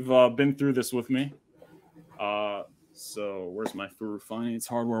one-on-one, you've been through this with me. So where's my Furu Finance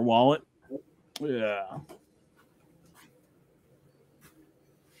hardware wallet? Yeah.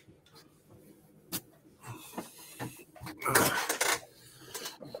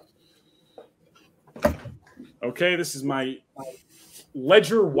 Okay, this is my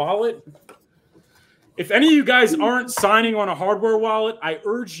Ledger wallet. If any of you guys aren't signing on a hardware wallet, I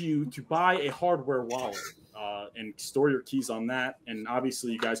urge you to buy a hardware wallet and store your keys on that. And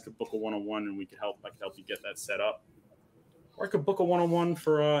obviously, you guys could book a one-on-one, and I could help you get that set up. Or I could book a one-on-one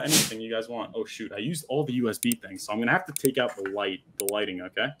for anything you guys want. Oh shoot, I used all the USB things, so I'm gonna have to take out the lighting.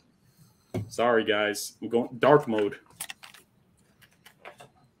 Okay. Sorry guys, I'm going dark mode.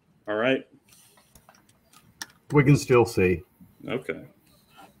 All right. We can still see. Okay.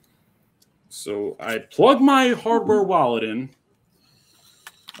 So I plug my hardware wallet in,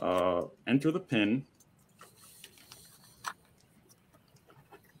 enter the PIN.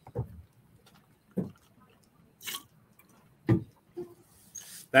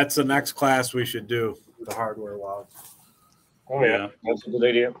 That's the next class we should do, the hardware wallet. Oh, yeah. That's a good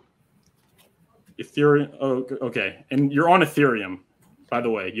idea. Ethereum. Oh, okay. And you're on Ethereum, by the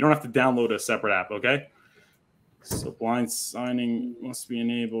way. You don't have to download a separate app, okay? So blind signing must be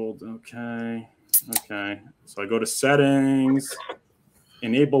enabled. Okay. Okay. So I go to settings,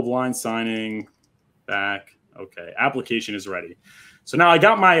 enable blind signing, back. Okay. Application is ready. So now I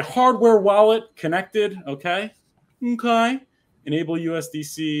got my hardware wallet connected. Okay. Okay. Enable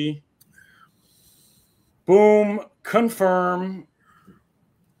USDC. Boom. Confirm.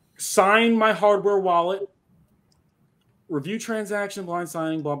 Sign my hardware wallet. Review transaction, blind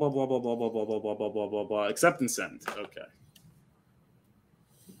signing, blah, blah, blah, blah, blah, blah, blah, blah, blah, blah, blah, blah, blah. Accept and send. Okay.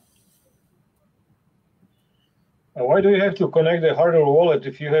 Why do you have to connect the hardware wallet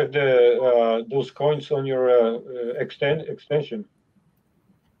if you have the those coins on your extension?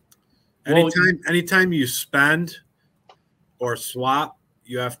 Anytime you spend or swap,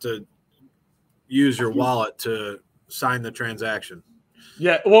 you have to use your wallet to sign the transaction.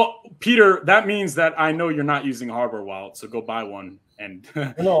 Yeah, well, Peter, that means that I know you're not using a hardware wallet, so go buy one. And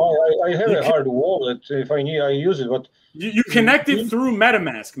no, I have a hard wallet. If I need, I use it. But you connect it through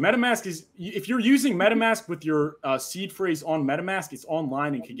MetaMask. MetaMask is, if you're using MetaMask with your seed phrase on MetaMask, it's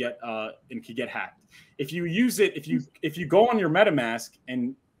online and could get hacked. If you use it, if you go on your MetaMask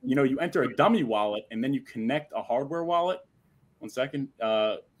and you enter a dummy wallet and then you connect a hardware wallet. One second.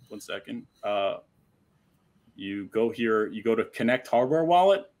 You go here, you go to connect hardware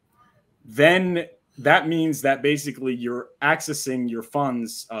wallet, then that means that basically you're accessing your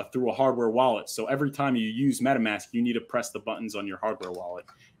funds through a hardware wallet. So every time you use MetaMask, you need to press the buttons on your hardware wallet.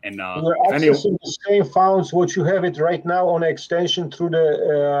 And you're accessing the same funds what you have it right now on extension through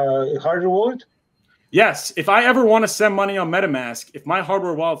the hardware wallet? Yes. If I ever want to send money on MetaMask, if my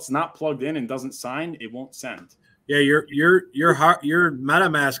hardware wallet's not plugged in and doesn't sign, it won't send. Yeah, your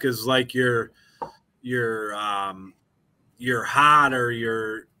MetaMask is like your hot or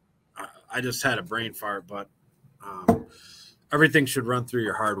your I just had a brain fart, but everything should run through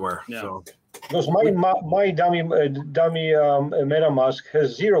your hardware. Yeah. So because my dummy MetaMask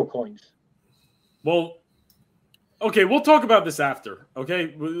has 0 coins. Well, okay, we'll talk about this after.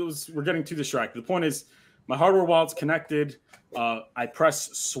 Okay, we're getting too distracted. The point is, my hardware wallet's connected. I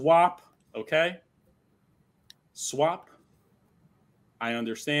press swap. Okay, swap. I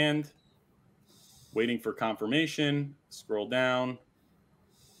understand. Waiting for confirmation. Scroll down.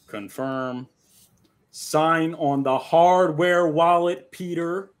 Confirm. Sign on the hardware wallet,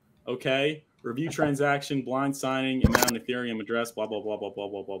 Peter. Okay. Review transaction, blind signing, amount, Ethereum address, blah, blah, blah, blah, blah,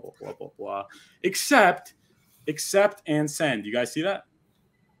 blah, blah, blah, blah, blah, blah. Accept, and send. You guys see that?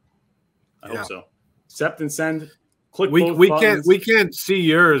 I hope so. Accept and send. Click both buttons. We can't see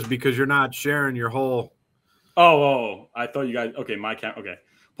yours because you're not sharing your whole. Oh, I thought you guys. Okay, my count. Okay.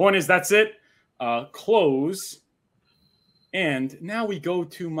 Point is, that's it. Close. And now we go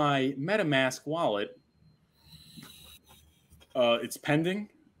to my MetaMask wallet. It's pending.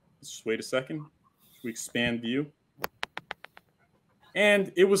 Let's just wait a second. We expand view.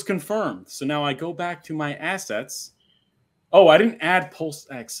 And it was confirmed. So now I go back to my assets. Oh, I didn't add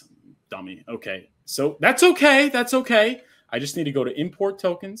PulseX, dummy. Okay. So that's okay. That's okay. I just need to go to import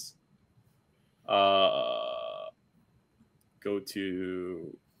tokens. Go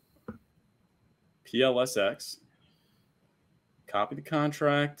to PLSX. Copy the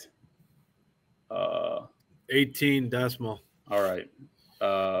contract. 18 decimal. All right.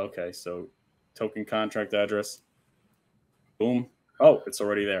 Okay. So token contract address. Boom. Oh, it's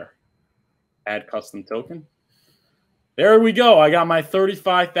already there. Add custom token. There we go. I got my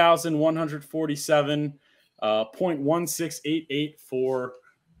 35,147.1688 for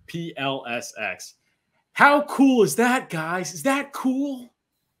PLSX. How cool is that, guys? Is that cool?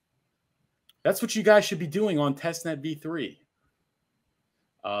 That's what you guys should be doing on testnet v3.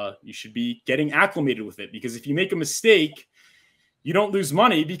 You should be getting acclimated with it, because if you make a mistake, you don't lose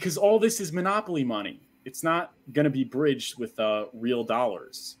money, because all this is monopoly money. It's not going to be bridged with real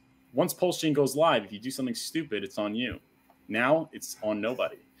dollars. Once Pulsechain goes live, if you do something stupid, it's on you. Now it's on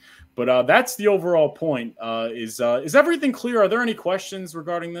nobody. But that's the overall point. Is everything clear? Are there any questions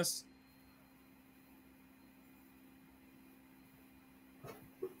regarding this?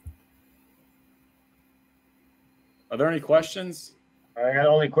 Are there any questions? I got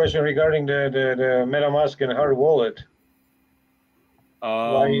only question regarding the MetaMask and hard wallet.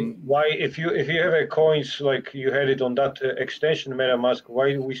 Why if you have a coins like you had it on that extension MetaMask,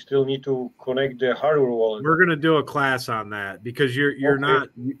 why do we still need to connect the hardware wallet? We're gonna do a class on that, because you're Okay. not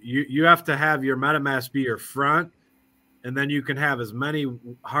you have to have your MetaMask be your front, and then you can have as many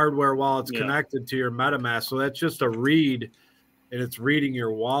hardware wallets connected to your MetaMask. So that's just a read, and it's reading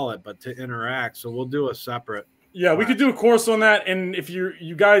your wallet, but to interact. So we'll do a separate. Yeah, we could do a course on that. And if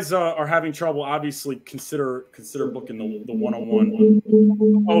you guys are having trouble, obviously consider booking the one-on-one.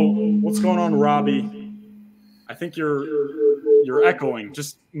 Oh, what's going on, Robbie? I think you're echoing.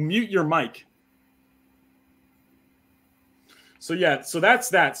 Just mute your mic. So yeah, so that's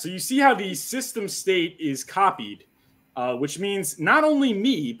that. So you see how the system state is copied, which means not only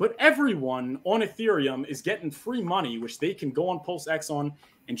me, but everyone on Ethereum is getting free money, which they can go on PulseX on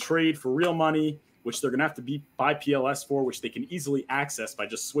and trade for real money, which they're going to have to buy PLS for, which they can easily access by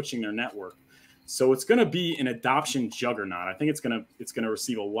just switching their network. So it's going to be an adoption juggernaut. I think it's going to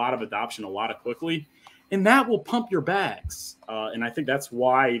receive a lot of adoption a lot of quickly, and that will pump your bags. And I think that's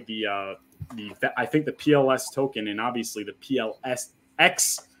why I think the PLS token and obviously the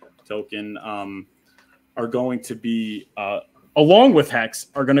PLSX token are going to be, along with Hex,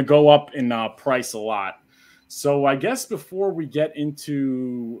 are going to go up in price a lot. So I guess before we get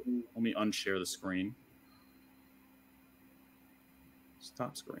into, let me unshare the screen.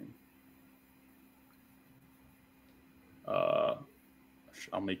 Stop screen. I'll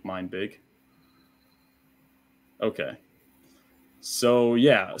make mine big. Okay. So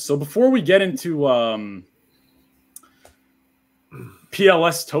yeah, so before we get into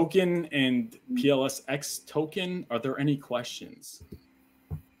PLS token and PLSX token, are there any questions?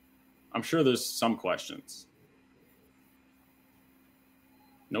 I'm sure there's some questions.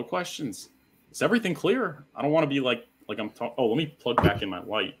 No questions. Is everything clear? I don't want to be like I'm talking. Oh, let me plug back in my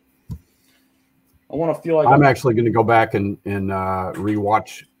light. I want to feel like I'm actually going to go back and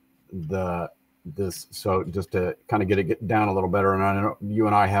rewatch this. So just to kind of get it down a little better. And I know you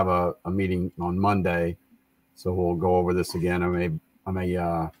and I have a meeting on Monday, so we'll go over this again. I may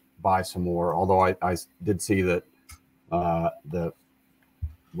buy some more. Although I did see that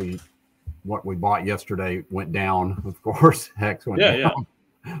what we bought yesterday went down. Of course, Hex went down.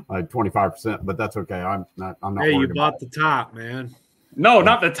 Like 25%, but that's okay. I'm not. Hey, you bought the top, man. No,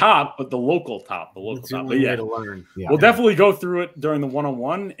 not the top, but the local top. The local top. But yeah, to learn. We'll definitely go through it during the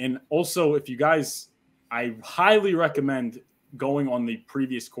one-on-one. And also, if you guys, I highly recommend going on the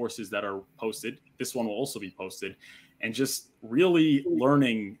previous courses that are posted. This one will also be posted, and just really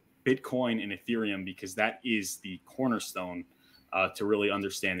learning Bitcoin and Ethereum, because that is the cornerstone to really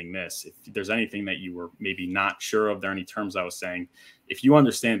understanding this. If there's anything that you were maybe not sure of, there are any terms I was saying, if you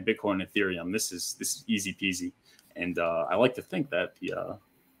understand Bitcoin and Ethereum, this is easy peasy. And I like to think that the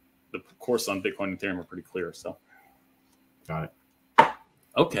course on Bitcoin and Ethereum are pretty clear. So, got it.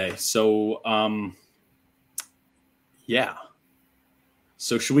 Okay, so yeah.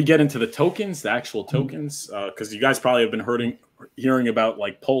 So should we get into the tokens, the actual tokens? Because you guys probably have been hearing about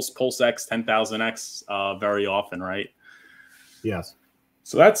like PulseX, 10,000X very often, right? Yes.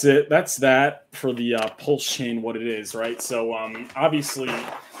 So that's it. That's that for the Pulsechain, what it is, right? So obviously,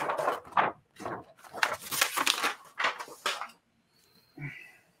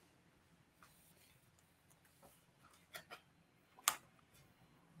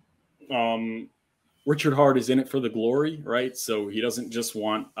 Richard Hart is in it for the glory, right? So he doesn't just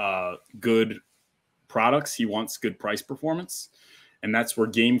want good products, he wants good price performance. And that's where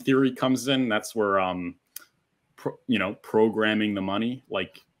game theory comes in. That's where, programming the money,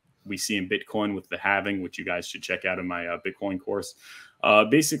 like we see in Bitcoin with the halving, which you guys should check out in my Bitcoin course.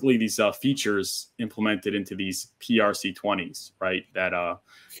 Basically, these features implemented into these PRC20s, right, that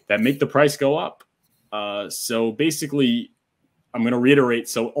make the price go up. So basically, I'm going to reiterate.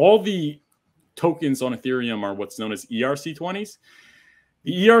 So all the tokens on Ethereum are what's known as ERC20s.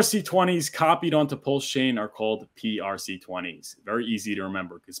 The ERC20s copied onto Pulsechain are called PRC20s. Very easy to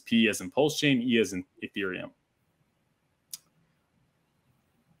remember because P as in Pulsechain, E as in Ethereum.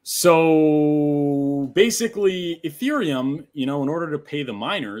 So basically, Ethereum, in order to pay the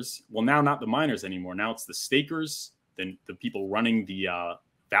miners, well, now not the miners anymore. Now it's the stakers, then the people running the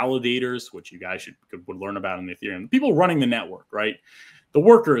validators, which you guys would learn about in the Ethereum. The people running the network, right? The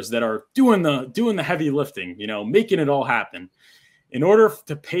workers that are doing the heavy lifting, making it all happen. In order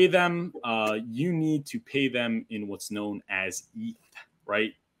to pay them, you need to pay them in what's known as ETH,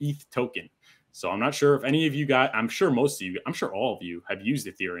 right? ETH token. So I'm not sure if any of you I'm sure most of you, I'm sure all of you have used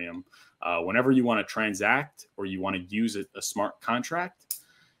Ethereum. Whenever you want to transact or you want to use a smart contract,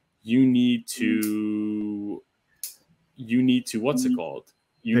 you need to what's it called?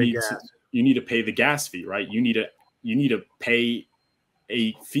 You need to pay the gas fee, right? You need to pay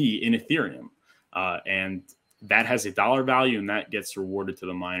a fee in Ethereum, and that has a dollar value, and that gets rewarded to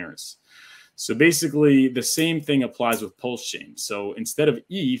the miners. So basically, the same thing applies with Pulsechain. So instead of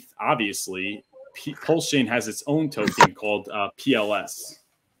ETH, obviously, Pulsechain has its own token called PLS.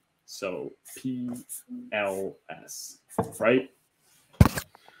 So PLS, right?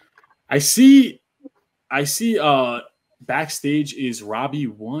 I see. Backstage is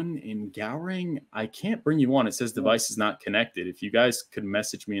Robbie1 in Gowring. I can't bring you on. It says device is not connected. If you guys could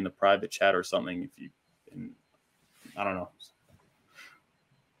message me in the private chat or something, I don't know.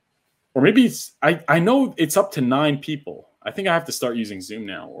 Or maybe I know it's up to 9 people. I think I have to start using Zoom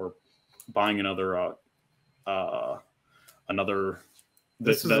now or buying another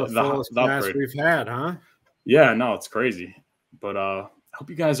This is the fullest class we've had, huh? Yeah, no, it's crazy. But I hope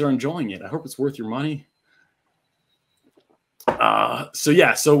you guys are enjoying it. I hope it's worth your money.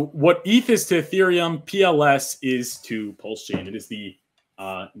 So what ETH is to Ethereum, PLS is to Pulsechain. It is the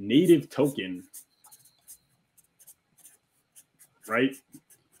native token, right?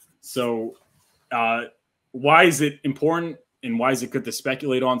 So why is it important and why is it good to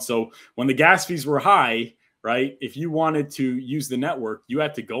speculate on? So when the gas fees were high, right, if you wanted to use the network, you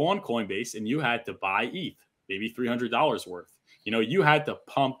had to go on Coinbase and you had to buy ETH, maybe $300 worth. You had to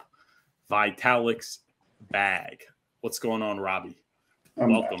pump Vitalik's bag. What's going on, Robbie?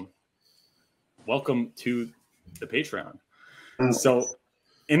 Welcome. Welcome to the Patreon. So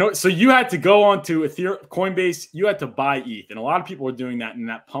you had to go onto Ethereum, Coinbase, you had to buy ETH. And a lot of people are doing that, and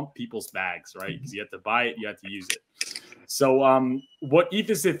that pump people's bags, right? Because you have to buy it, you have to use it. So what ETH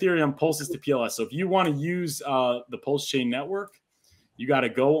is to Ethereum, Pulse is to PLS. So if you want to use the Pulsechain network, you got to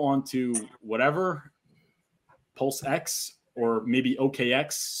go onto whatever, PulseX or maybe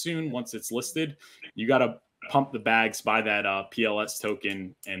OKX soon once it's listed. You got to pump the bags, buy that PLS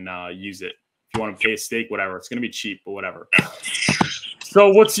token, and use it. If you want to pay a stake, whatever. It's going to be cheap, but whatever. So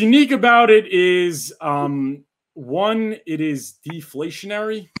what's unique about it is, one, it is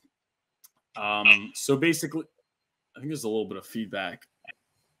deflationary. So basically, I think there's a little bit of feedback.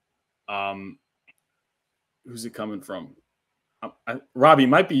 Who's it coming from? Robbie, it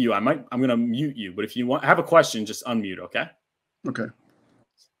might be you. I'm going to mute you, but if you have a question, just unmute, okay? Okay.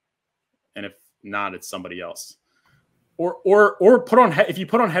 And if not, it's somebody else. Or put on if you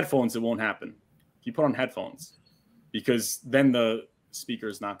put on headphones, it won't happen. If you put on headphones, because then the speaker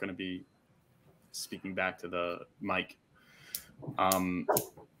is not going to be speaking back to the mic.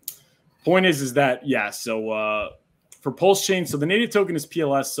 Point is that, yeah, so for Pulsechain, so the native token is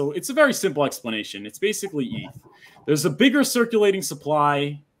PLS. So it's a very simple explanation. It's basically ETH. There's a bigger circulating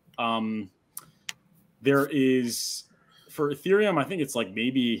supply. There is, for Ethereum, I think it's like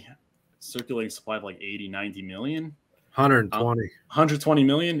maybe circulating supply of like 80, 90 million. 120. 120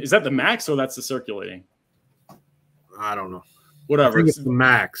 million. Is that the max or that's the circulating? I don't know. Whatever. I think it's the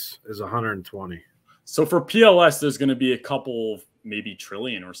max is 120. So for PLS, there's going to be a couple, maybe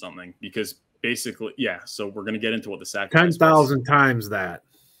trillion or something, because basically, yeah. So we're going to get into what the sacrifice 10,000 times that.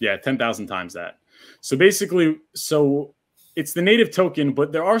 Yeah, 10,000 times that. So basically, so it's the native token,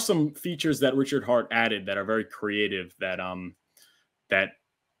 but there are some features that Richard Hart added that are very creative that that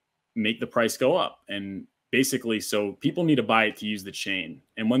make the price go up. And basically, so people need to buy it to use the chain.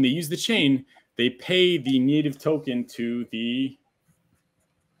 And when they use the chain, they pay the native token to the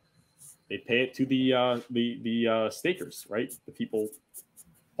stakers, right? The people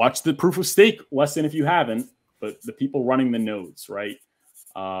watch the proof of stake lesson if you haven't, but the people running the nodes, right?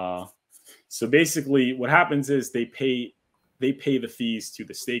 So basically what happens is they pay the fees to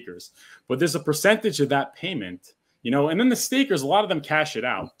the stakers, but there's a percentage of that payment, and then the stakers, a lot of them cash it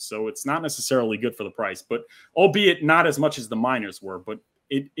out. So it's not necessarily good for the price, but albeit not as much as the miners were, but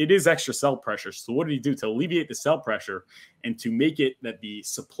it is extra sell pressure. So what did he do to alleviate the sell pressure and to make it that the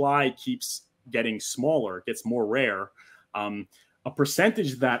supply keeps getting smaller, gets more rare? A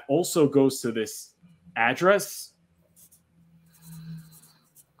percentage that also goes to this address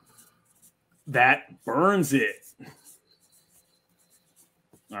that burns it.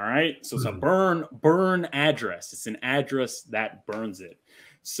 All right. So it's a burn address. It's an address that burns it.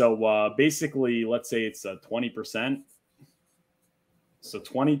 So basically, let's say it's 20%. So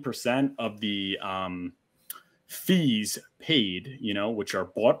 20% of the fees paid, which are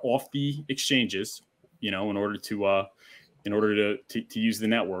bought off the exchanges, in order to use the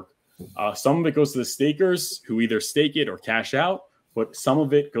network. Some of it goes to the stakers who either stake it or cash out, but some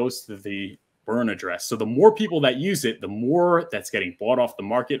of it goes to the burn address. So the more people that use it, the more that's getting bought off the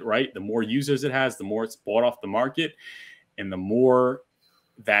market, right? The more users it has, the more it's bought off the market, and the more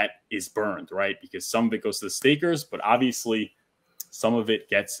that is burned, right? Because some of it goes to the stakers, but obviously some of it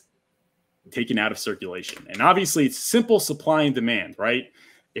gets taken out of circulation. And obviously it's simple supply and demand, right?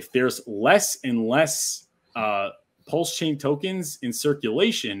 If there's less and less Pulsechain tokens in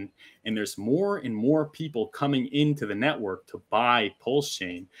circulation, and there's more and more people coming into the network to buy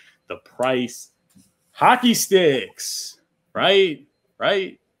Pulsechain, the price hockey sticks, right?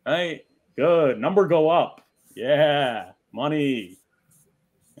 Good. Number go up. Yeah. Money.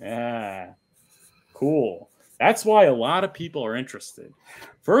 Yeah. Cool. That's why a lot of people are interested.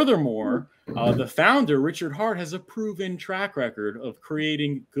 Furthermore, the founder, Richard Hart, has a proven track record of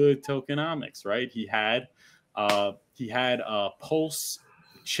creating good tokenomics, right? He had Pulsechain.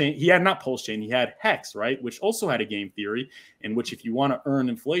 He had not Pulsechain. He had Hex, right, which also had a game theory in which if you want to earn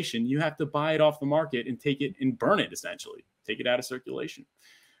inflation, you have to buy it off the market and take it and burn it, essentially, take it out of circulation.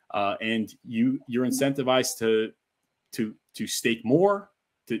 And you're incentivized to stake more,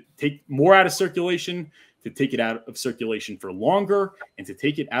 to take more out of circulation, to take it out of circulation for longer, and to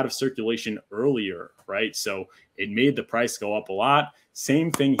take it out of circulation earlier, right? So it made the price go up a lot.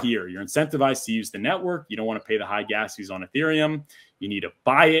 Same thing here. You're incentivized to use the network. You don't want to pay the high gas fees on Ethereum. You need to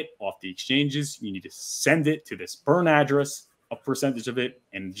buy it off the exchanges. You need to send it to this burn address, a percentage of it,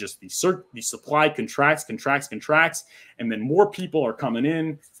 and just the supply contracts, and then more people are coming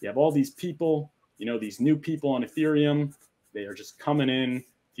in. You have all these people, these new people on Ethereum. They are just coming in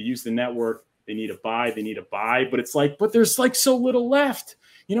to use the network. They need to buy, but it's like, but there's like so little left.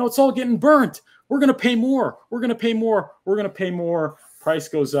 It's all getting burnt. We're going to pay more. Price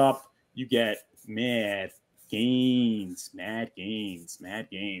goes up. You get mad gains.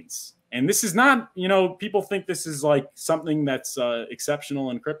 And this is not, people think this is like something that's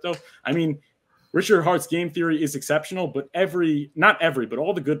exceptional in crypto. I mean, Richard Hart's game theory is exceptional, but but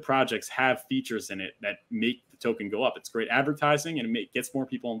all the good projects have features in it that make the token go up. It's great advertising, and it gets more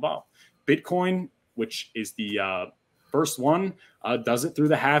people involved. Bitcoin, which is the first one, does it through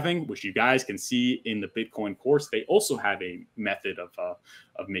the halving, which you guys can see in the Bitcoin course. They also have a method of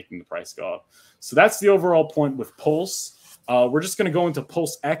making the price go up. So that's the overall point with Pulse. We're just going to go into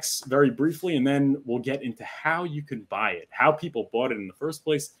PulseX very briefly, and then we'll get into how you can buy it, how people bought it in the first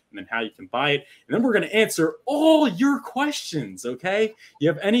place, and then how you can buy it. And then we're going to answer all your questions, okay? You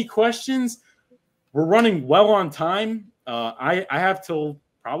have any questions? We're running well on time. I have till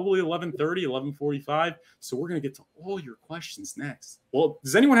probably 11:30, 11:45. So we're going to get to all your questions next. Well,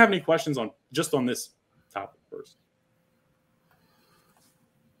 does anyone have any questions on this topic first?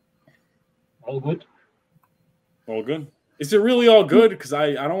 All good. All good. Is it really all good? Because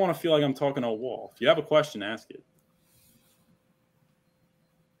I don't want to feel like I'm talking to a wall. If you have a question, ask it.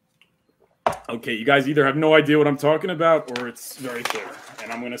 Okay, you guys either have no idea what I'm talking about or it's very clear.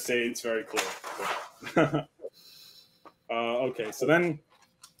 And I'm going to say it's very clear. Okay, so then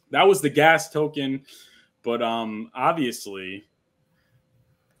that was the gas token. But obviously,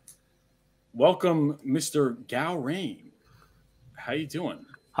 welcome, Mr. Gao Rain. How you doing?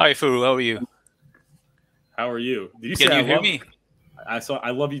 Hi, Furu. How are you? How are you? Did you Can say you hear me? I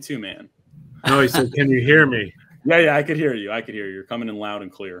love you too, man. No, he said, "Can you hear me?" Yeah, I could hear you. You're coming in loud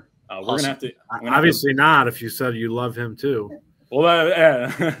and clear. We're gonna have to. Obviously not. If you said you love him too. Well,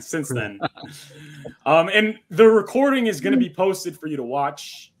 since then, and the recording is going to be posted for you to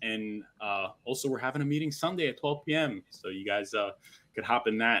watch. And also, we're having a meeting Sunday at 12 p.m. So you guys could hop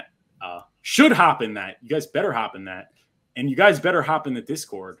in that. Should hop in that. You guys better hop in that, and you guys better hop in the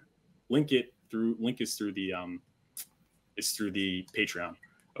Discord. Link is through the Patreon.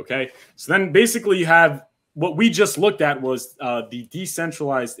 Okay, so then basically you have what we just looked at was the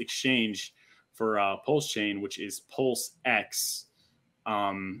decentralized exchange for Pulsechain, which is PulseX.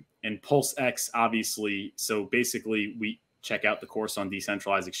 And PulseX, obviously, so basically we check out the course on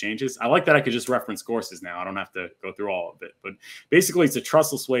decentralized exchanges. I like that I could just reference courses now. I don't have to go through all of it. But basically, it's a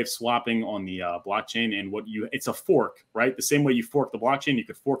trustless way of swapping on the blockchain. And it's a fork, right? The same way you fork the blockchain, you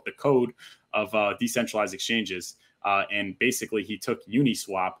could fork the code of decentralized exchanges. And basically, he took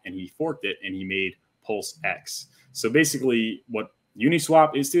Uniswap and he forked it and he made PulseX. So basically, what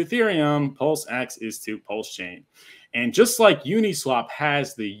Uniswap is to Ethereum, PulseX is to Pulsechain. And just like Uniswap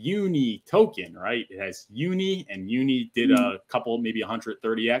has the Uni token, right? It has Uni, and Uni did a couple, maybe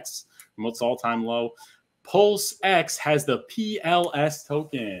 130x from its all-time low. PulseX has the PLS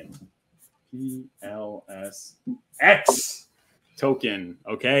token. PLSX token,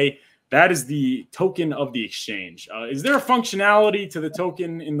 okay? That is the token of the exchange. Is there a functionality to the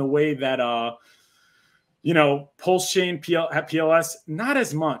token in the way that, Pulsechain, PLS? Not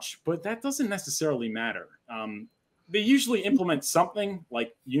as much, but that doesn't necessarily matter. They usually implement something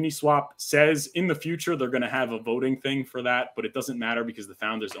like Uniswap says in the future they're going to have a voting thing for that, but it doesn't matter because the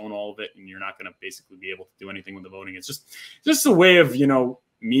founders own all of it and you're not going to basically be able to do anything with the voting. It's just a way of,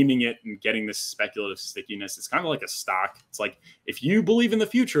 memeing it and getting this speculative stickiness. It's kind of like a stock. It's like if you believe in the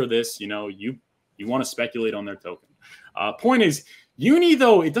future of this, you want to speculate on their token. Point is, Uni,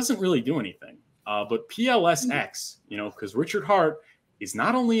 though, it doesn't really do anything. But PLSX, because Richard Hart is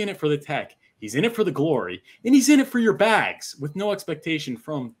not only in it for the tech, he's in it for the glory, and he's in it for your bags with no expectation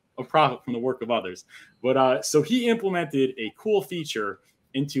from a profit from the work of others. But so he implemented a cool feature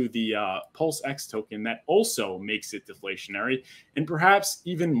into the PulseX token that also makes it deflationary and perhaps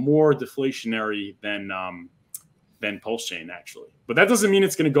even more deflationary than Pulsechain, actually. But that doesn't mean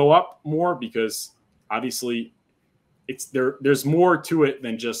it's going to go up more because obviously there's more to it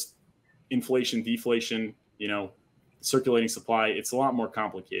than just inflation, deflation, circulating supply. It's a lot more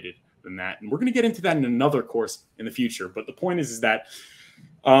complicated than that. And we're going to get into that in another course in the future. But the point is that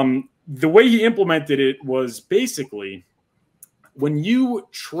the way he implemented it was basically when you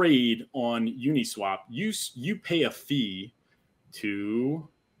trade on Uniswap, you pay a fee to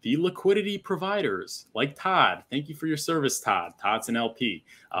the liquidity providers like Todd. Thank you for your service, Todd. Todd's an LP.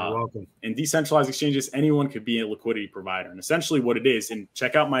 You're welcome. In decentralized exchanges, anyone could be a liquidity provider. And essentially what it is, and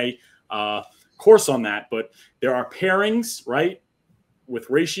check out my course on that, but there are pairings, right, with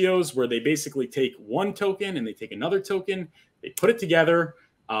ratios where they basically take one token and they take another token, they put it together,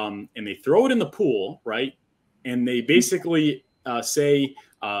 and they throw it in the pool, right? And they basically say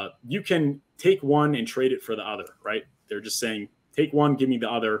you can take one and trade it for the other, right? They're just saying, take one, give me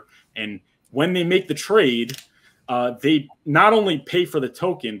the other. And when they make the trade, they not only pay for the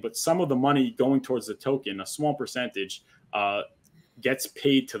token, but some of the money going towards the token, a small percentage, gets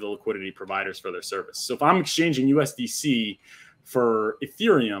paid to the liquidity providers for their service. So if I'm exchanging USDC for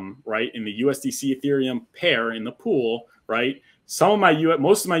Ethereum, right, in the USDC Ethereum pair in the pool, right,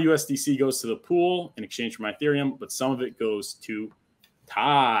 most of my USDC goes to the pool in exchange for my Ethereum, but some of it goes to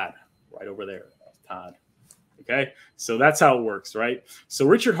Todd right over there. Todd. Okay, so that's how it works, right? So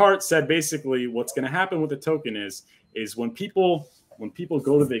Richard Hart said basically what's going to happen with the token is when people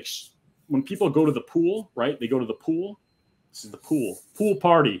go to the pool, right? They go to the pool. This is the pool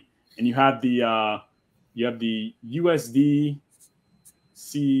party, and you have the USDC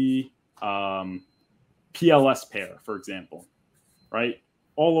PLS pair, for example, right?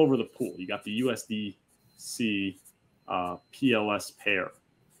 All over the pool, you got the USDC PLS pair.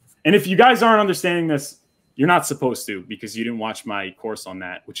 And if you guys aren't understanding this, you're not supposed to because you didn't watch my course on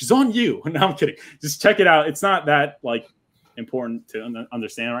that, which is on you. No, I'm kidding. Just check it out. It's not that important to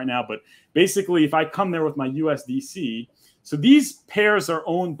understand right now. But basically, if I come there with my USDC, so these pairs are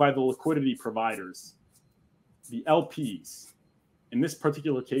owned by the liquidity providers, the LPs. In this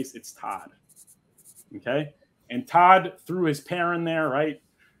particular case, it's Todd. Okay, and Todd threw his pair in there, right,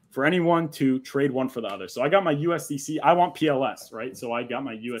 for anyone to trade one for the other. So I got my USDC. I want PLS, right? So I got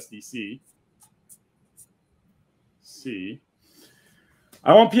my USDC.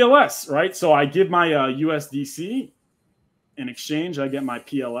 I want PLS, right? So I give my USDC. In exchange, I get my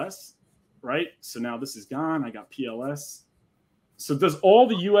PLS, right? So now this is gone. I got PLS. So does all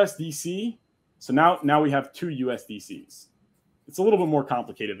the USDC? So now we have two USDCs. It's a little bit more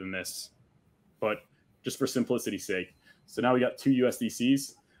complicated than this, but just for simplicity's sake. So now we got two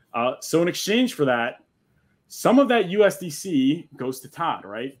USDCs. So in exchange for that, some of that USDC goes to Todd,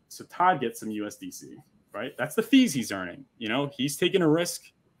 right? So Todd gets some USDC, right? That's the fees he's earning. He's taking a risk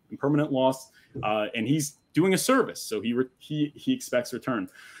and permanent loss, and he's doing a service. So he expects return.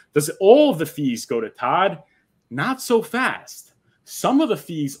 Does all of the fees go to Todd? Not so fast. Some of the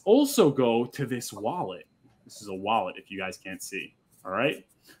fees also go to this wallet. This is a wallet if you guys can't see. All right.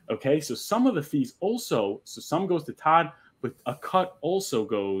 Okay. So some of the fees also, so some goes to Todd, but a cut also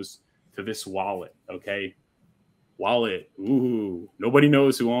goes to this wallet. Okay. Wallet. Ooh, nobody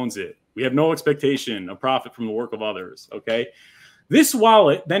knows who owns it. We have no expectation of profit from the work of others. Okay. This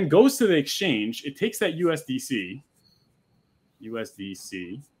wallet then goes to the exchange. It takes that USDC,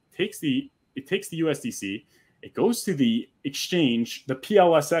 takes the USDC. It goes to the exchange, the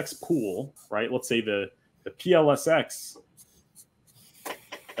PLSX pool, right? Let's say the PLSX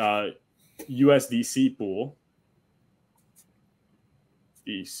USDC pool.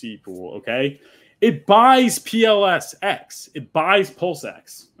 DC pool, okay? It buys PLSX. It buys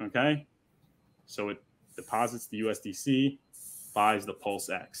PulseX, okay? So it deposits the USDC, buys the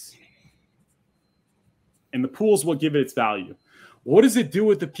PulseX. And the pools will give it its value. What does it do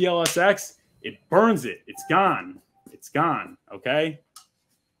with the PLSX? It burns it. It's gone. It's gone, okay?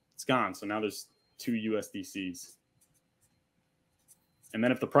 It's gone. So now there's 2 USDCs. And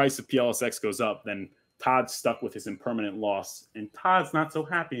then if the price of PLSX goes up, then Todd's stuck with his impermanent loss. And Todd's not so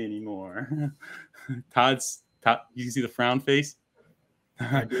happy anymore. Todd, you can see the frown face?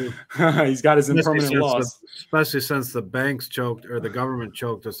 I do. He's got his impermanent loss. Especially since the banks choked, or the government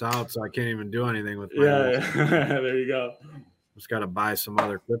choked us out, so I can't even do anything with my there you go. Just got to buy some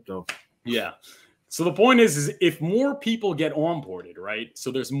other crypto. Yeah. So the point is if more people get onboarded, right?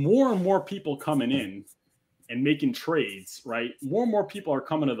 So there's more and more people coming in and making trades, right? More and more people are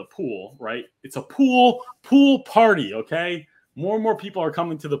coming to the pool, right? It's a pool party, okay? More and more people are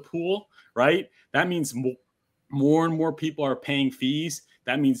coming to the pool, right? That means more and more people are paying fees.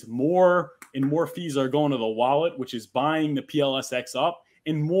 That means more and more fees are going to the wallet, which is buying the PLSX up,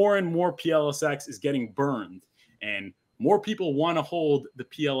 and more PLSX is getting burned. And more people want to hold the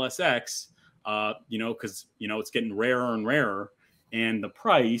PLSX, because, it's getting rarer and rarer. And the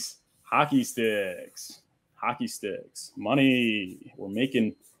price, hockey sticks, money. We're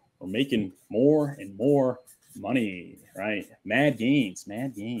making more and more money, right? Mad gains.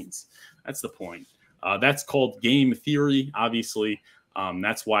 That's the point. That's called game theory, obviously.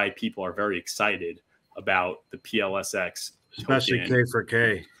 That's why people are very excited about the PLSX. Especially token. K for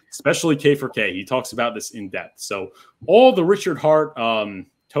K. Especially K for K. He talks about this in depth. So all the Richard Hart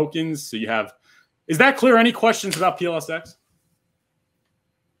tokens. So you have, is that clear? Any questions about PLSX?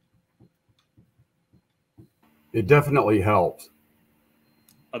 It definitely helps.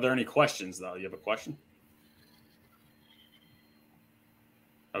 Are there any questions though? You have a question?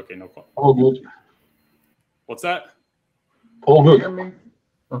 Okay, no question. All good. What's that? All good. Hear me?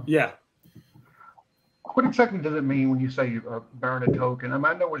 Yeah. What exactly does it mean when you say burn a token?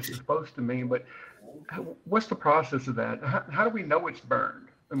 I know what it's supposed to mean, but what's the process of that? How do we know it's burned?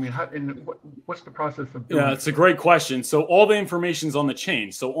 I mean, what's the process of doing it's a great question. So all the information's on the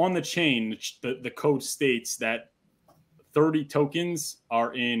chain. So on the chain, the code states that 30 tokens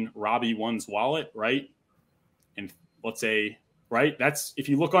are in Robbie One's wallet, right? And let's say, right, that's, if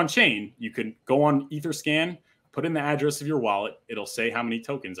you look on chain, you can go on Etherscan, put in the address of your wallet. It'll say how many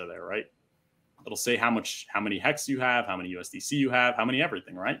tokens are there, right? It'll say how many hex you have, how many USDC you have, how many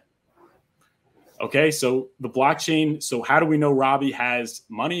everything, right? Okay, so the blockchain, so how do we know Robbie has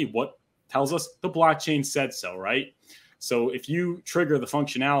money? What tells us? The blockchain said so, right? So if you trigger the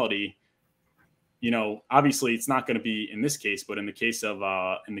functionality, obviously it's not going to be in this case, but in the case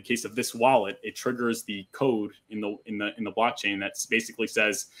of this wallet, it triggers the code in the blockchain that basically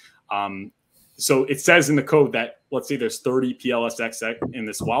says, so it says in the code that, let's say there's 30 PLSX in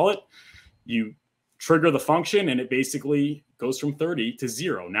this wallet. You trigger the function and it basically goes from 30 to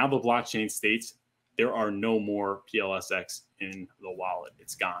 0. Now the blockchain states there are no more PLSX in the wallet.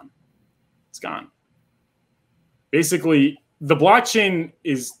 It's gone. It's gone. Basically, the blockchain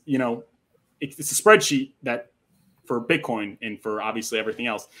is, it's a spreadsheet that for Bitcoin and for obviously everything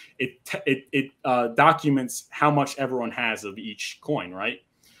else, it documents how much everyone has of each coin, right?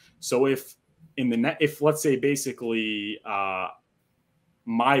 So if let's say basically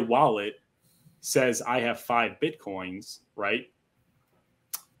my wallet says I have 5 Bitcoins, right?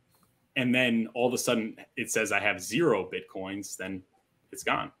 And then all of a sudden it says I have 0 Bitcoins, then it's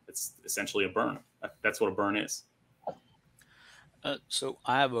gone. It's essentially a burn. That's what a burn is. So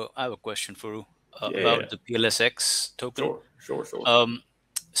I have a question for you about the PLSX token. Sure.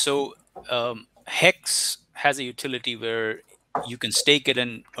 So Hex has a utility where you can stake it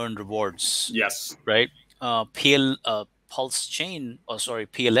and earn rewards. Yes. Right. Pulsechain,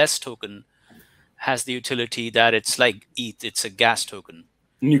 PLS token has the utility that it's like ETH. It's a gas token.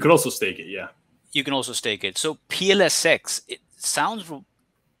 And you could also stake it. Yeah. You can also stake it. So PLSX, it sounds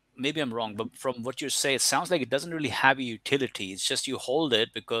maybe I'm wrong, but from what you say, it sounds like it doesn't really have a utility. It's just you hold it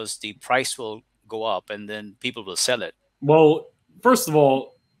because the price will go up and then people will sell it. Well, first of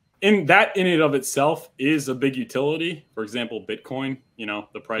all, in and of itself is a big utility. For example, Bitcoin,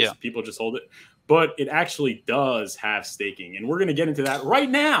 the price, people just hold it. But it actually does have staking. And we're going to get into that right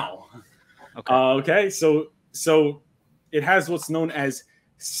now. Okay. So it has what's known as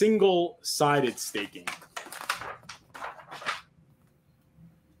single-sided staking.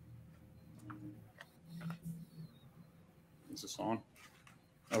 Is this on?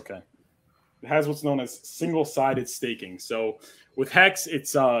 Okay. It has what's known as single-sided staking. So with Hex,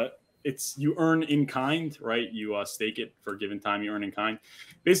 it's you earn in kind, right? You stake it for a given time, you earn in kind.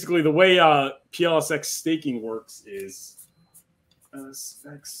 Basically, the way PLSX staking works is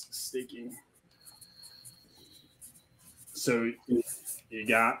PLSX staking. So you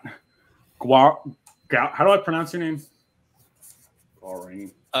got how do I pronounce your name?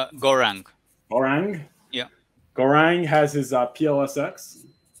 Gorang. Gorang. Gorang. Yeah. Gorang has his PLSX.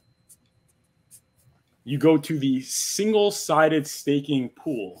 You go to the single-sided staking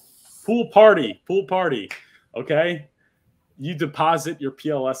pool party. Okay. You deposit your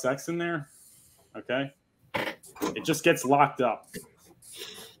PLSX in there. Okay. It just gets locked up.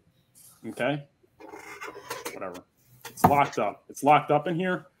 Okay. Whatever. It's locked up. It's locked up in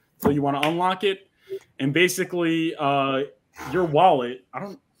here. So you want to unlock it. And basically, your wallet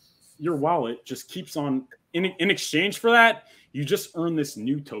just keeps on, in exchange for that, you just earn this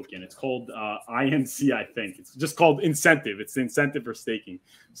new token. It's called INC, I think. It's just called incentive. It's the incentive for staking.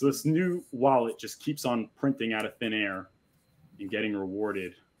 So this new wallet just keeps on printing out of thin air and getting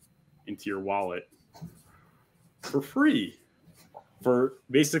rewarded into your wallet for free for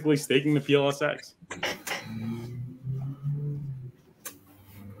basically staking the PLSX.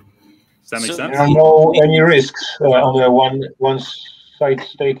 Does that make sense? There are no any risks on the one-side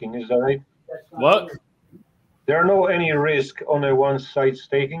staking. Is that right? What? There are no any risk on a one-side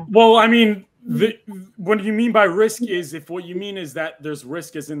staking. Well, I mean, what you mean by risk is if what you mean is that there's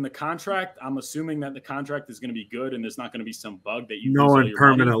risk as in the contract, I'm assuming that the contract is going to be good and there's not going to be some bug that you no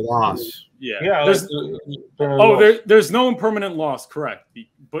impermanent loss. Yeah. There's no impermanent loss, correct.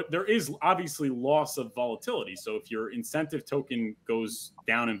 But there is obviously loss of volatility. So if your incentive token goes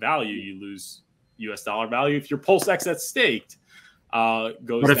down in value, you lose US dollar value. If your PulseX that's staked goes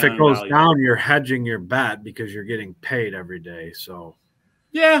down. But if it goes down, you're hedging your bet because you're getting paid every day. So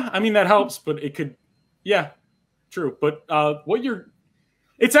yeah, I mean that helps, but it could, yeah, true. But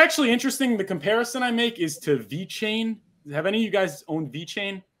it's actually interesting. The comparison I make is to VeChain. Have any of you guys owned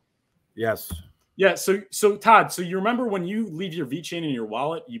VeChain? Yes. Yeah. So Todd, so you remember when you leave your VeChain in your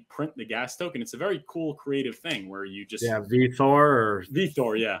wallet, you print the gas token. It's a very cool, creative thing where you just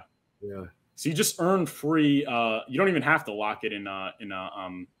VeThor. Yeah. Yeah. So you just earn free. You don't even have to lock it in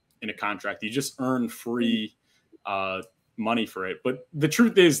a contract. You just earn free money for it. But the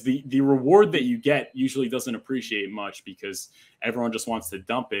truth is, the reward that you get usually doesn't appreciate much because everyone just wants to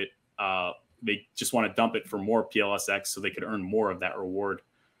dump it. They just want to dump it for more PLSX so they could earn more of that reward.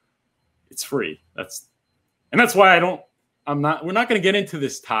 It's free. That's why we're not going to get into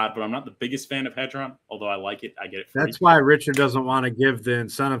this, Todd, but I'm not the biggest fan of Hedron, although I like it. I get it free. That's why Richard doesn't want to give the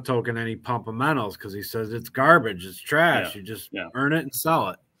incentive token any pump-a-mentals because he says it's garbage, it's trash. You just earn it and sell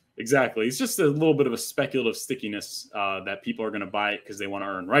it. Exactly. It's just a little bit of a speculative stickiness that people are going to buy it because they want to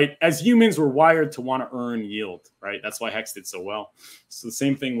earn, right? As humans, we're wired to want to earn yield, right? That's why Hex did so well. So the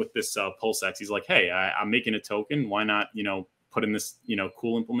same thing with this PulseX. He's like, hey, I'm making a token. Why not, put in this,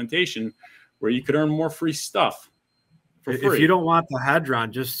 cool implementation where you could earn more free stuff for free. If you don't want the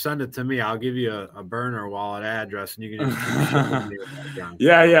Hedron, just send it to me. I'll give you a burner wallet address, and you can just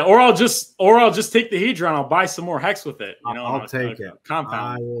yeah. Or I'll just take the Hedron. I'll buy some more Hex with it. I'll take it. Compound.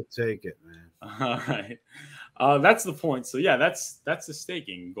 I will take it, man. All right. That's the point. So yeah, that's the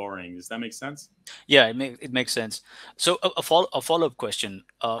staking, Gorang. Does that make sense? Yeah, it makes sense. So a follow-up question.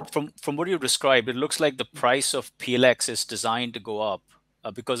 From what you described, it looks like the price of PLX is designed to go up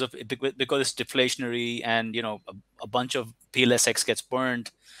because it's deflationary, and a bunch of PLSX gets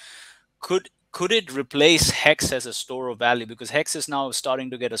burned. Could it replace Hex as a store of value? Because Hex is now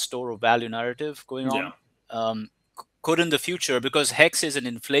starting to get a store of value narrative going on. Yeah. Could in the future, because Hex is an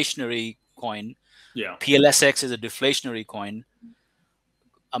inflationary coin. Yeah. PLSX is a deflationary coin.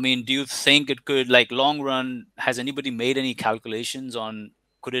 I mean, do you think it could, like, long run, has anybody made any calculations on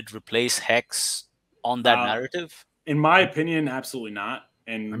could it replace Hex on that narrative? In my opinion, absolutely not.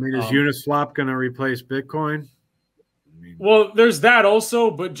 And I mean, is Uniswap going to replace Bitcoin? Well, there's that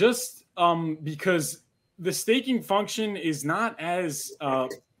also, but just because the staking function is not as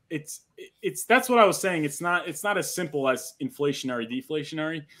it's that's what I was saying. It's not as simple as inflationary,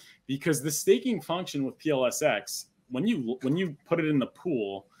 deflationary. because the staking function with PLSX, when you put it in the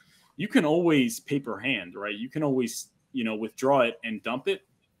pool, you can always paper hand, right? You can always, you know, withdraw it and dump it.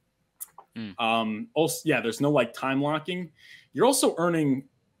 Also, yeah, there's no like time locking. You're also earning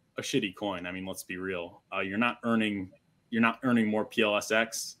a shitty coin. I mean, let's be real. You're not earning more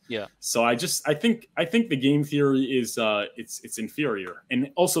PLSX. Yeah. So I think the game theory is it's inferior,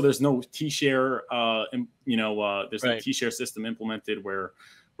 and also there's no T-share. There's no T-share system implemented where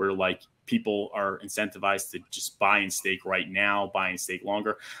like people are incentivized to just buy and stake right now, buy and stake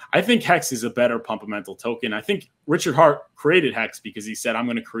longer. I think Hex is a better pumpamental token. I think Richard Hart created Hex because he said, I'm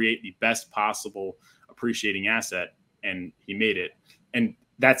going to create the best possible appreciating asset, and he made it. And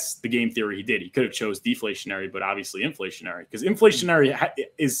that's the game theory he did. He could have chose deflationary, but obviously inflationary, because inflationary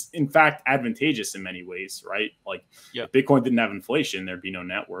is in fact advantageous in many ways, right? Like if Bitcoin didn't have inflation, there'd be no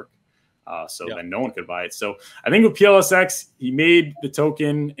network. Then no one could buy it. So I think with PLSX, he made the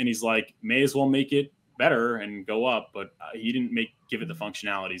token and he's like, may as well make it better and go up. But he didn't give it the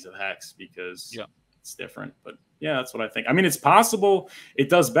functionalities of Hex because it's different. But yeah, that's what I think. I mean, it's possible it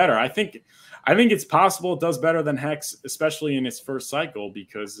does better. I think it's possible it does better than Hex, especially in its first cycle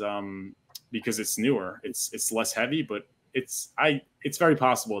because it's newer. It's less heavy, but it's very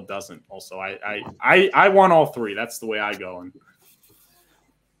possible it doesn't. Also, I want all three. That's the way I go. And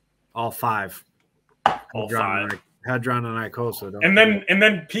all five. Hadron and Icosa. And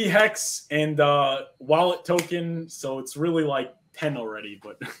then P Hex and wallet token. So it's really like 10 already.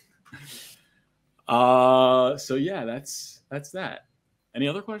 But so yeah, that's that. Any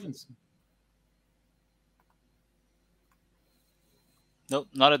other questions? Nope,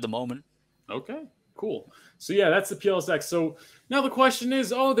 not at the moment. Okay, cool. So yeah, that's the PLSX. So now the question is,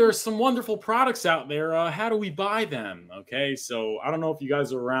 there's some wonderful products out there. How do we buy them? Okay, so I don't know if you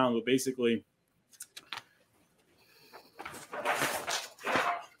guys are around, but basically,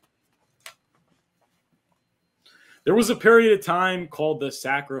 there was a period of time called the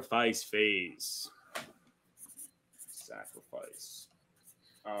sacrifice phase. Sacrifice.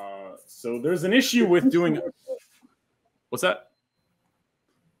 So there's an issue with doing. What's that?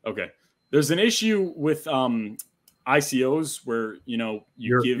 Okay. There's an issue with ICOs where, you know,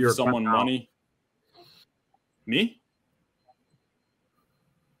 you give someone money. Me?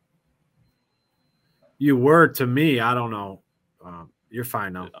 You were to me. I don't know. You're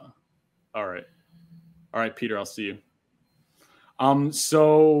fine now. All right, Peter, I'll see you.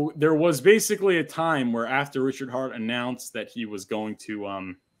 So there was basically a time where after Richard Hart announced that he was going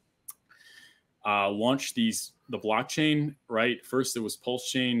to launch the blockchain, right? First it was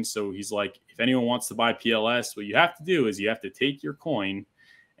Pulsechain. So he's like, if anyone wants to buy PLS, what you have to do is you have to take your coin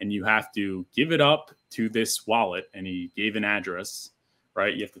and you have to give it up to this wallet. And he gave an address,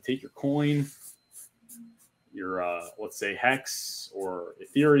 right? You have to take your coin, your, let's say Hex or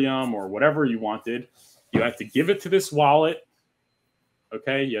Ethereum or whatever you wanted. You have to give it to this wallet.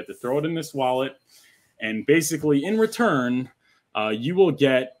 Okay. You have to throw it in this wallet. And basically in return, you will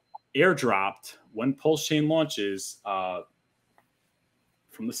get airdropped when Pulsechain launches from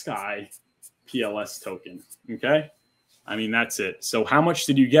the sky PLS token. Okay. I mean, that's it. So how much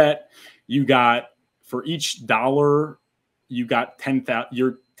did you get? You got, for each dollar, you got 10,000.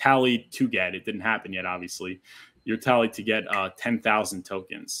 You're tallied to get. It didn't happen yet, obviously. You're tallied to get 10,000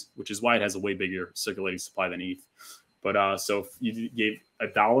 tokens, which is why it has a way bigger circulating supply than ETH. But so if you gave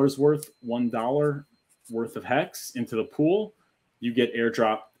 $1 worth, $1 worth of Hex into the pool, you get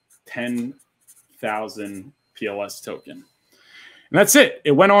airdropped 10,000 PLS token. And that's it.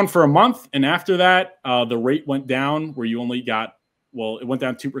 It went on for a month. And after that, the rate went down where you only got, well, it went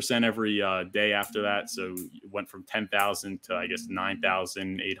down 2% every day after that. So it went from 10,000 to, I guess,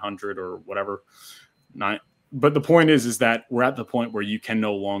 9,800 or whatever. But the point is that we're at the point where you can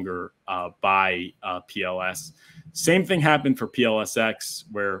no longer buy PLS. Same thing happened for PLSX,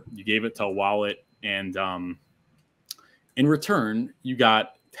 where you gave it to a wallet, and in return, you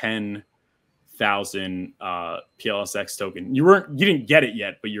got 10,000 PLSX token. You didn't get it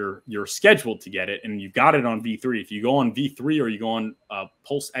yet, but you're scheduled to get it, and you got it on V3. If you go on V3 or you go on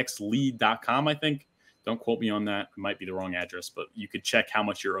pulsexlead.com, I think. Don't quote me on that. It might be the wrong address, but you could check how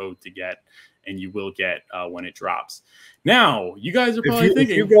much you're owed to get, and you will get when it drops. Now, you guys are probably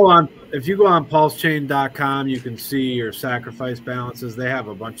thinking, if you go on pulsechain.com, you can see your sacrifice balances. They have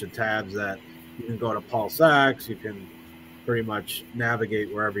a bunch of tabs that you can go to PulseX. You can pretty much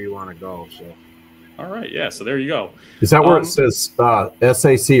navigate wherever you want to go. So, all right, yeah. So there you go. Is that where it says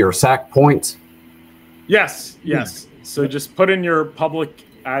SAC or SAC points? Yes. So just put in your public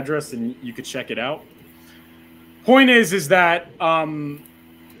address, and you could check it out. Point is that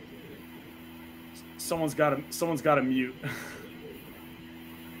someone's got to mute.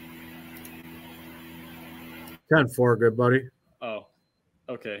 10-4, good buddy. Oh,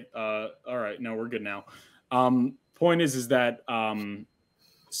 okay. All right. No, we're good now. Point is that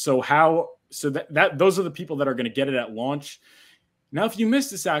so that those are the people that are going to get it at launch. Now, if you miss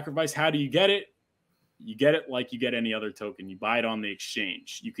the sacrifice, how do you get it? You get it like you get any other token. You buy it on the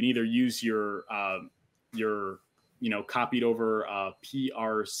exchange. You can either use your copied over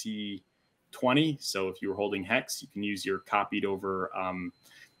PRC20. So if you were holding Hex, you can use your copied over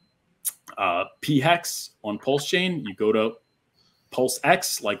PHEX on Pulsechain. You go to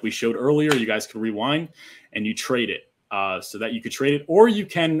PulseX, like we showed earlier. You guys can rewind and you trade it. So that you could trade it, or you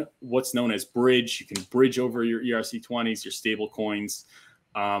can what's known as bridge. You can bridge over your ERC20s, your stable coins,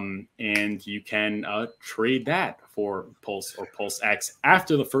 and you can trade that for Pulse or PulseX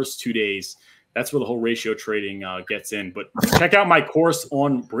after the first 2 days. That's where the whole ratio trading gets in. But check out my course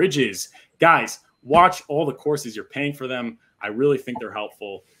on bridges. Guys, watch all the courses. You're paying for them. I really think they're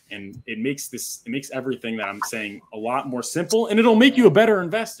helpful. And it makes everything that I'm saying a lot more simple, and it'll make you a better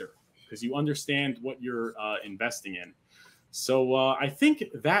investor because you understand what you're investing in. So I think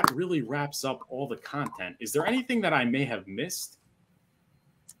that really wraps up all the content. Is there anything that I may have missed?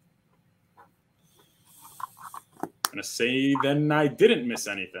 I'm going to say then I didn't miss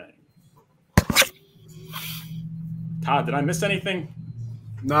anything. Todd, did I miss anything?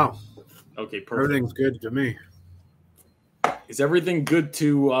 No. Okay, perfect. Everything's good to me. Is everything good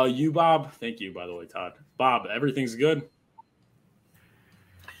to you, Bob? Thank you, by the way, Todd. Bob, everything's good?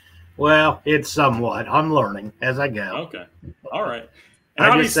 Well, it's somewhat. I'm learning as I go. Okay. All right. And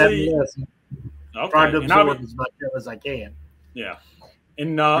I just said yes. Okay. Try to absorb as much as I can. Yeah.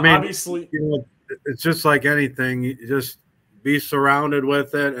 And obviously, it's just like anything. You just be surrounded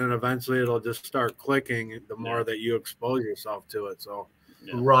with it, and eventually it'll just start clicking the more that you expose yourself to it. So,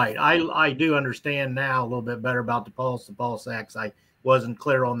 right. I do understand now a little bit better about the PulseX. I wasn't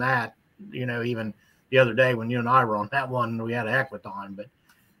clear on that, even the other day when you and I were on that one, we had a heck of a time, but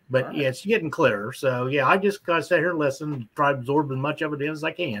right. Yeah, it's getting clearer. So yeah, I just gotta sit here and listen, try to absorb as much of it as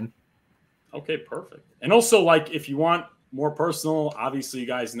I can. Okay, perfect. And also, like, if you want more personal, obviously you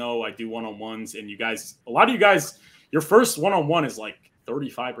guys know I do one-on-ones, and a lot of you guys, your first one-on-one is like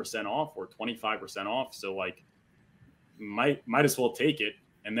 35% off or 25% off. So like might as well take it.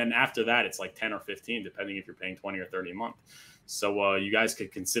 And then after that, it's like 10 or 15, depending if you're paying 20 or 30 a month. So you guys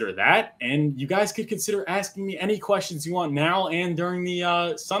could consider that. And you guys could consider asking me any questions you want now and during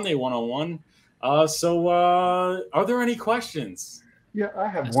the Sunday one-on-one. So are there any questions? Yeah, I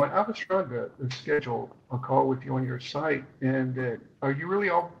have one. I was trying to schedule a call with you on your site. And are you really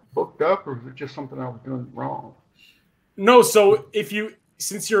all booked up, or is it just something I was doing wrong? No. So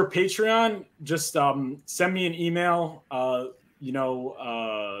since you're a Patreon, just send me an email,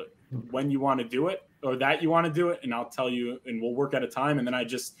 when you want to do it, or that you want to do it, and I'll tell you, and we'll work at a time. And then I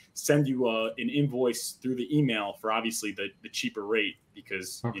just send you an invoice through the email for obviously the cheaper rate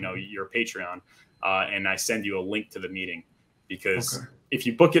because, you're a Patreon, and I send you a link to the meeting because if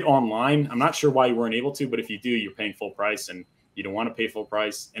you book it online, I'm not sure why you weren't able to, but if you do, you're paying full price and you don't want to pay full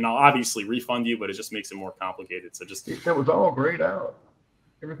price, and I'll obviously refund you, but it just makes it more complicated. So that was all grayed out.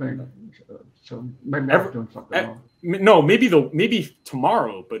 Everything. So maybe I'm doing something wrong. No, maybe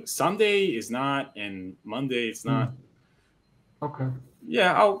tomorrow, but Sunday is not, and Monday it's not. Okay.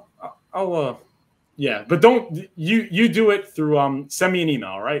 Yeah, I'll but don't you do it through send me an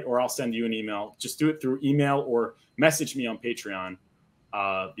email, right? Or I'll send you an email. Just do it through email or message me on Patreon,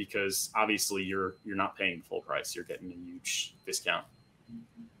 because obviously you're not paying full price. You're getting a huge discount.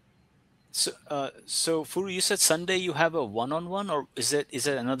 So, Furu, you said Sunday you have a one-on-one, or is it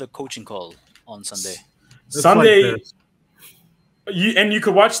another coaching call on Sunday? Sunday, you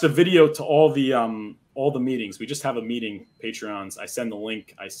could watch the video to all the meetings. We just have a meeting, Patreons. I send the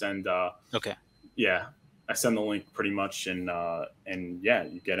link. I send okay. Yeah, I send the link pretty much, and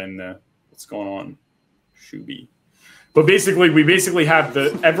you get in the what's going on, Shubi. But we have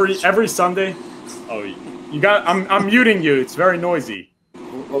the every Sunday. Oh, I'm muting you. It's very noisy.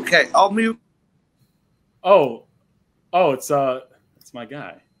 Okay, I'll mute. Oh, it's my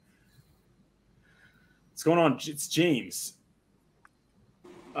guy. What's going on? It's James.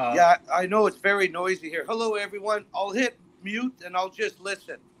 Yeah, I know it's very noisy here. Hello, everyone. I'll hit mute and I'll just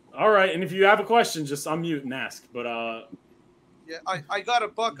listen. All right, and if you have a question, just unmute and ask. But yeah, I got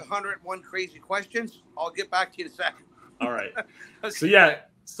 $101 crazy questions. I'll get back to you in a second. All right. So yeah,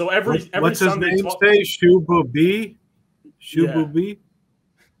 so every what's Sunday, his name say? Shububi. Shububi.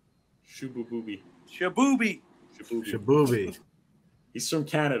 Shubububi. Shabubi. Shabubi. He's from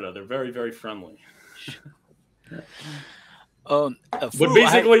Canada. They're very, very friendly. But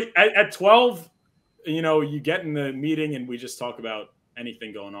basically, at 12, you get in the meeting and we just talk about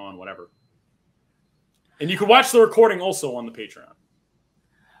anything going on, whatever. And you can watch the recording also on the Patreon.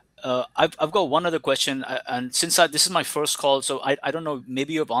 I've got one other question, and since this is my first call, so I don't know,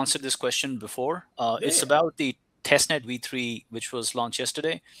 maybe you've answered this question before. It's about the testnet v3, which was launched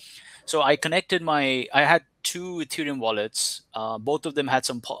yesterday. So I connected I had 2 Ethereum wallets. Both of them had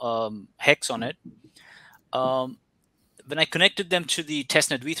some hex on it. When I connected them to the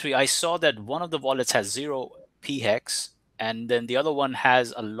testnet v3, I saw that one of the wallets has 0 p hex, and then the other one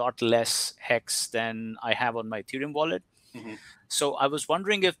has a lot less hex than I have on my Ethereum wallet. Mm-hmm. So I was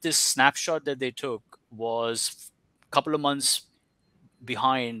wondering if this snapshot that they took was a couple of months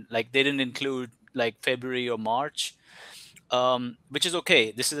behind, like they didn't include like February or March, which is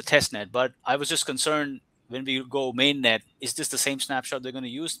okay. This is a test net, but I was just concerned when we go mainnet, is this the same snapshot they're going to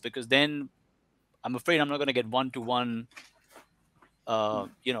use? Because then I'm afraid I'm not going to get one-to-one,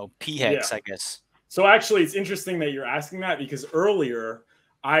 p hex, I guess. So actually, it's interesting that you're asking that, because earlier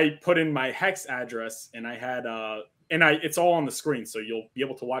I put in my hex address and I had it's all on the screen, so you'll be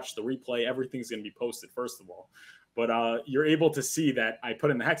able to watch the replay. Everything's going to be posted, first of all. But you're able to see that I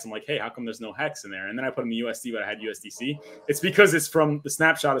put in the hex. I'm like, hey, how come there's no hex in there? And then I put in the USD, but I had USDC. It's because it's from the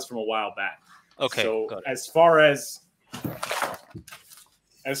snapshot is from a while back. Okay. So as far as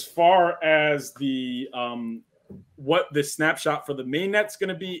the what the snapshot for the mainnet's going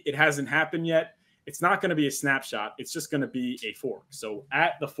to be, it hasn't happened yet. It's not going to be a snapshot. It's just going to be a fork. So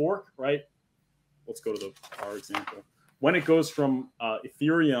at the fork, right? Let's go to our example. When it goes from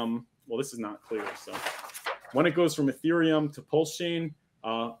Ethereum, well, this is not clear. So when it goes from Ethereum to Pulsechain,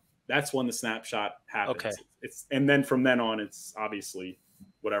 that's when the snapshot happens. Okay. And then from then on, it's obviously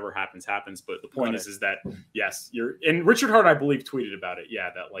whatever happens. But the point is that yes, and Richard Hart, I believe, tweeted about it. Yeah,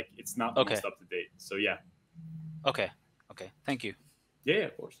 that like it's not the most up to date. So yeah. Okay. Thank you. Yeah,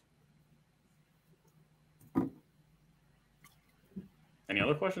 of course. Any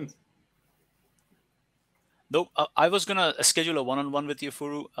other questions? Nope. I was gonna schedule a one-on-one with you,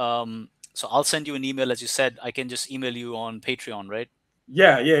 Furu. So I'll send you an email, as you said. I can just email you on Patreon, right?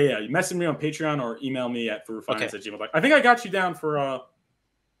 Yeah. You message me on Patreon or email me at furufinance@gmail.com. I think I got you down for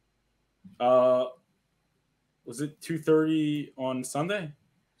was it 2:30 on Sunday?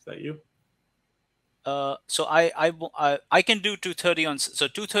 Is that you? So I can do 2:30 on. So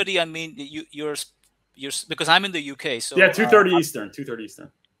 2:30. I mean, you're because I'm in the UK. So yeah, 2:30 Eastern. 2:30 Eastern.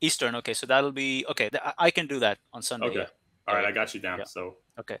 Eastern. Okay, so that'll be okay. I can do that on Sunday. Okay. Yeah. All right, I got you down. Yeah. So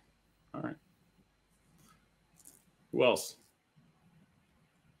okay. All right. Who else?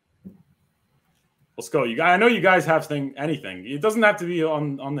 Let's go. I know you guys have anything. It doesn't have to be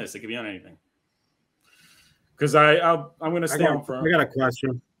on this. It could be on anything. Because I'm going to stay on for. I got a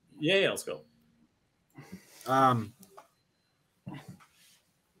question. Yeah, let's go. How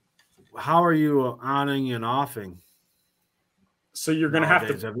are you onning and offing? So you're going to have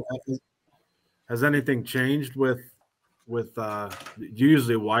to. Has anything changed with do you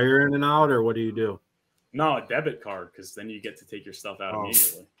usually wire in and out, or what do you do? No, a debit card, because then you get to take your stuff out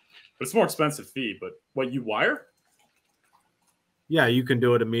immediately. But it's more expensive fee. But what, you wire? Yeah, you can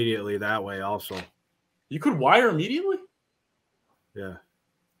do it immediately that way also. You could wire immediately? Yeah.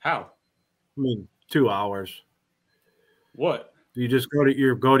 How? I mean, 2 hours. What? You just go to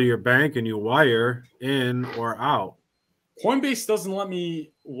your bank and you wire in or out. Coinbase doesn't let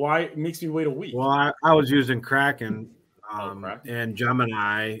me it makes me wait a week. Well, I was using Kraken and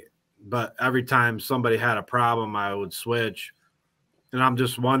Gemini, but every time somebody had a problem, I would switch. And I'm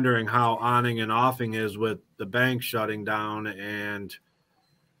just wondering how onning and offing is with the bank shutting down. And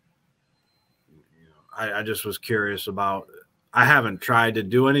I just was curious about. I haven't tried to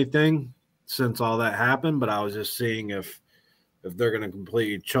do anything since all that happened, but I was just seeing if they're going to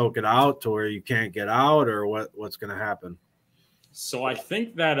completely choke it out to where you can't get out, or what's going to happen. So I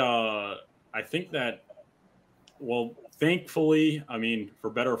think that well, thankfully, I mean, for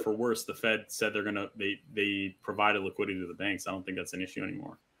better or for worse, the Fed said they provided liquidity to the banks. I don't think that's an issue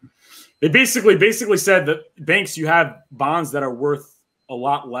anymore. They basically said that banks, you have bonds that are worth a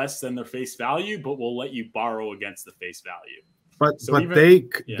lot less than their face value, but will let you borrow against the face value. But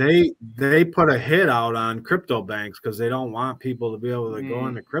they put a hit out on crypto banks because they don't want people to be able to go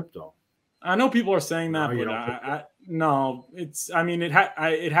into crypto. I know people are saying that, but no, it's. I mean, it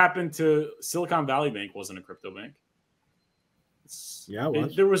happened to Silicon Valley Bank. Wasn't a crypto bank. Yeah, it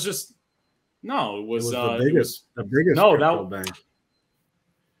was. There was just no. It was the biggest crypto bank.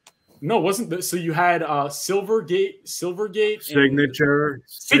 No, it wasn't. So you had Silvergate, Signature,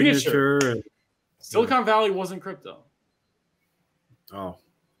 and Silicon Valley wasn't crypto. Oh,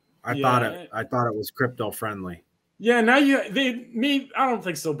 I thought it was crypto friendly. Yeah, now I don't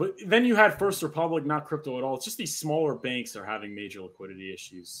think so, but then you had First Republic, not crypto at all. It's just these smaller banks are having major liquidity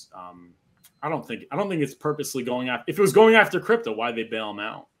issues. I don't think it's purposely going after. If it was going after crypto, why'd they bail them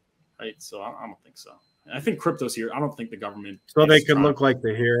out? Right. So I don't think so. I think crypto's here. I don't think the government. So they could look like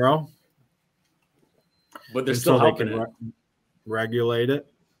the hero, but they're still helping it. Regulate it.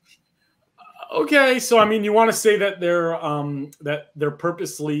 Okay, so I mean, you want to say that they're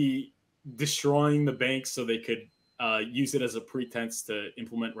purposely destroying the banks so they could use it as a pretense to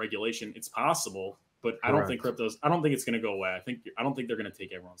implement regulation. It's possible, but I don't think I don't think it's going to go away. I don't think they're going to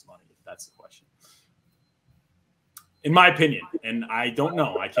take everyone's money, if that's the question. In my opinion, and I don't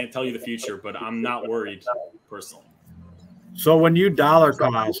know. I can't tell you the future, but I'm not worried personally. So when you dollar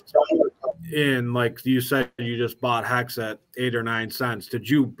cost in, like you said, you just bought Hex at 8 or 9 cents, did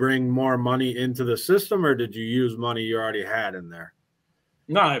you bring more money into the system, or did you use money you already had in there?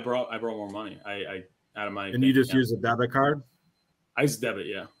 No, I brought more money. I out of my and you just use a debit card? I use debit,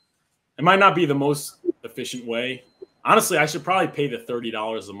 yeah. It might not be the most efficient way. Honestly, I should probably pay the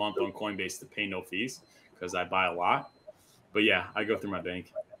 $30 a month on Coinbase to pay no fees because I buy a lot. But yeah, I go through my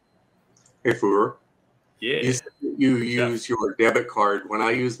bank. Hey, Furu. Yeah. You use your debit card. When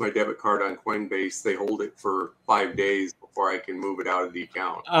I use my debit card on Coinbase, they hold it for 5 days before I can move it out of the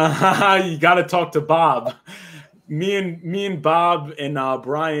account. You got to talk to Bob. Me and Bob and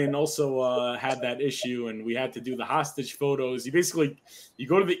Brian also had that issue, and we had to do the hostage photos. You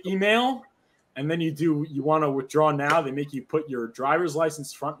go to the email, and then you want to withdraw now. They make you put your driver's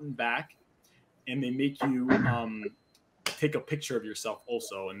license front and back, and they make you take a picture of yourself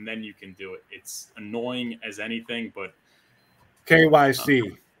also, and then you can do it. It's annoying as anything, but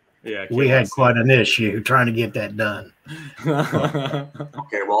KYC. Yeah, we had quite an issue trying to get that done.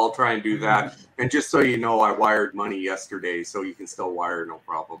 Okay, well, I'll try and do that. And just so you know, I wired money yesterday, so you can still wire, no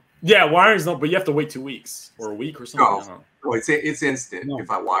problem. Yeah, wiring's not, but you have to wait 2 weeks or a week or something. No, it's instant if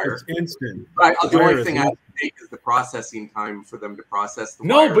I wire. It's instant. The only thing I have to take is the processing time for them to process the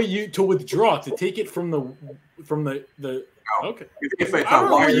wire. But to withdraw, to take it from the no. Okay. If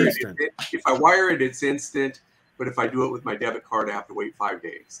I wire it, it's instant. But if I do it with my debit card, I have to wait 5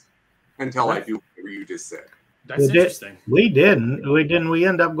 days until I do whatever you just said. That's interesting. We didn't. We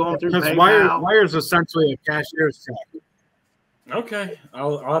end up going through PayPal. Wire is essentially a cashier's check. Okay,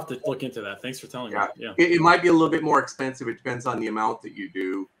 I'll have to look into that. Thanks for telling me. Yeah, it might be a little bit more expensive. It depends on the amount that you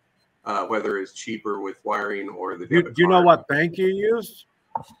do, whether it's cheaper with wiring or the debit card. Do you know what bank you used?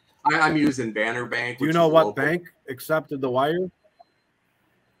 I'm using Banner Bank. Do you know what bank accepted the wire?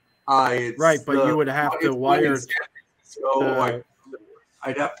 Right, but you would have to wire. So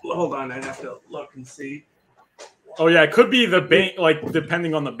I'd have to hold on. I'd have to look and see. Oh yeah, it could be the bank, like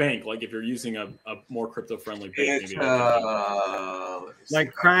depending on the bank. Like if you're using a more crypto-friendly bank, maybe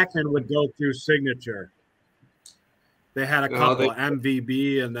like Kraken would go through Signature. They had a couple,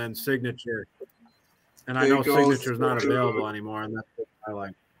 MVB and then Signature, and I know Signature's not available anymore, and that's what I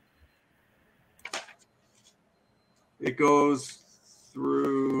like. It goes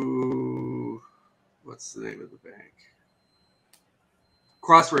through, what's the name of the bank?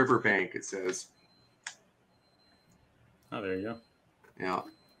 Cross River Bank, it says. Oh, there you go. Yeah.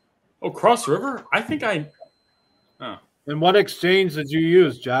 Oh, Cross River? I think I. Oh. And what exchange did you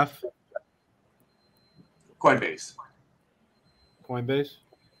use, Jeff? Coinbase. Coinbase?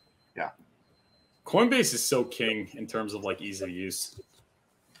 Yeah. Coinbase is so king in terms of like ease of use.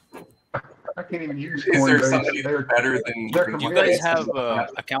 I can't even use Coinbase. Is there somebody better than? Do you guys have an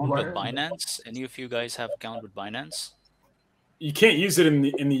account with Binance? Any of you guys have account with Binance? You can't use it in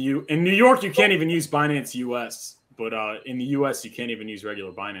New York. You can't even use Binance US. But in the US, you can't even use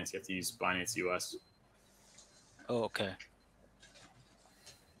regular Binance. You have to use Binance US. Oh, okay.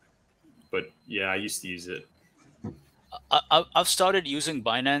 But yeah, I used to use it. I've started using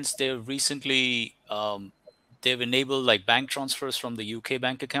Binance. They've recently they've enabled like bank transfers from the UK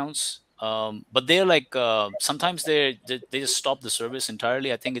bank accounts. But they're like sometimes they just stop the service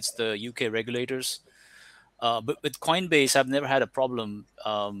entirely. I think it's the UK regulators. But with Coinbase, I've never had a problem.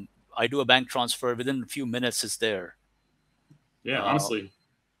 I do a bank transfer within a few minutes. It's there. Yeah, honestly.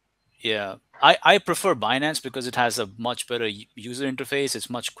 Yeah, I prefer Binance because it has a much better user interface. It's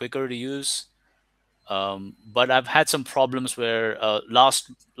much quicker to use. But I've had some problems where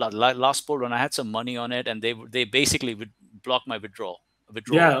last poll when I had some money on it, and they basically would block my withdrawal.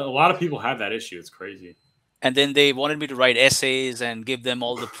 Yeah, a lot of people have that issue. It's crazy. And then they wanted me to write essays and give them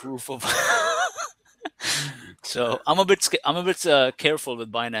all the proof of. So I'm a bit careful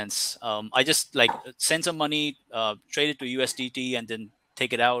with Binance. I just like send some money, trade it to USDT, and then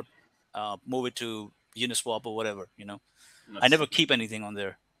take it out, move it to Uniswap or whatever. I never keep anything on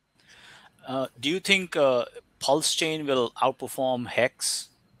there. Do you think Pulsechain will outperform Hex?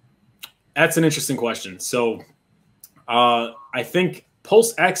 That's an interesting question. So I think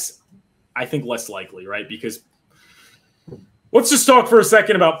PulseX I think less likely, right? Because let's just talk for a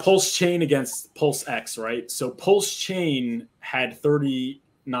second about Pulsechain against PulseX, right? So Pulsechain had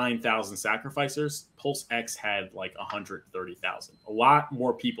 39,000 sacrificers. PulseX had like 130,000. A lot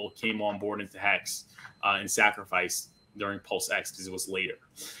more people came on board into Hex and sacrificed during PulseX because it was later.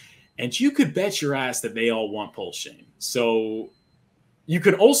 And you could bet your ass that they all want Pulsechain. So you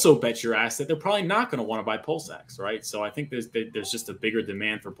could also bet your ass that they're probably not going to want to buy PulseX, right? So I think there's just a bigger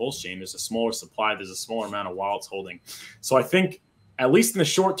demand for Pulsechain. There's a smaller supply. There's a smaller amount of wallets holding. So I think, at least in the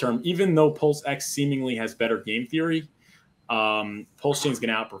short term, even though PulseX seemingly has better game theory, Pulsechain is going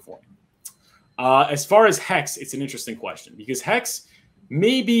to outperform. As far as Hex, it's an interesting question because Hex,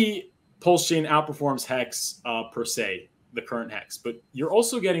 maybe Pulsechain outperforms Hex per se, the current Hex, but you're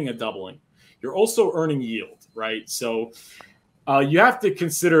also getting a doubling. You're also earning yield, right? So you have to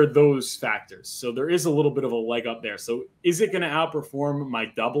consider those factors. So there is a little bit of a leg up there. So is it going to outperform my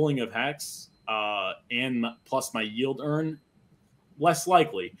doubling of Hex and plus my yield earn? Less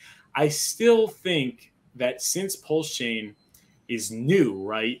likely. I still think that since Pulsechain is new,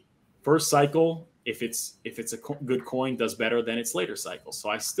 right? First cycle, if it's a good coin, does better than its later cycle. So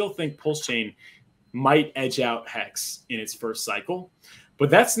I still think Pulsechain might edge out Hex in its first cycle. But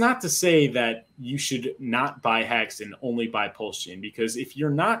that's not to say that you should not buy Hex and only buy Pulsechain, because if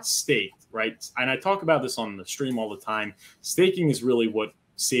you're not staked, right? And I talk about this on the stream all the time. Staking is really what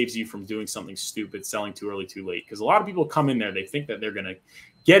saves you from doing something stupid, selling too early, too late. Because a lot of people come in there, they think that they're going to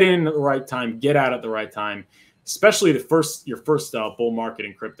get in at the right time, get out at the right time. Especially your first bull market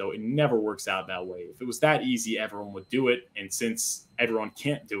in crypto, it never works out that way. If it was that easy, everyone would do it. And since everyone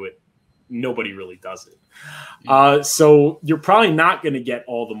can't do it, nobody really does it. So you're probably not going to get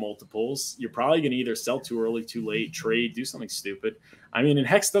all the multiples. You're probably going to either sell too early, too late, trade, do something stupid. I mean, and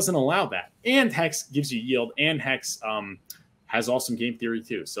Hex doesn't allow that. And Hex gives you yield, and Hex has awesome game theory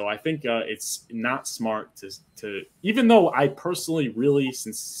too. So I think it's not smart to, even though I personally really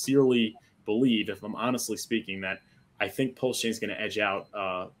sincerely believe, if I'm honestly speaking, that I think Pulsechain is going to edge out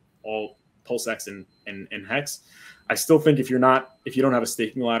all PulseX and Hex. I still think if you don't have a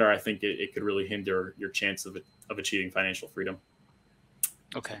staking ladder, I think it could really hinder your chance of achieving financial freedom.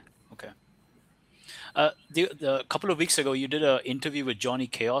 Okay. A couple of weeks ago, you did an interview with Johnny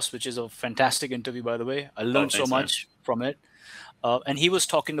Chaos, which is a fantastic interview, by the way. I learned so much from it. And he was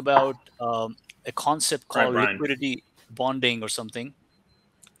talking about a concept called liquidity bonding or something,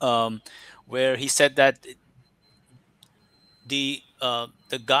 where he said that the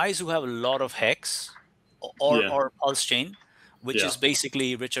guys who have a lot of Hex or Pulsechain, which is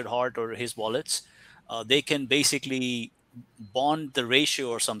basically Richard Hart or his wallets, they can basically bond the ratio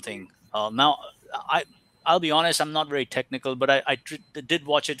or something. Now, I'll be honest, I'm not very technical, but I did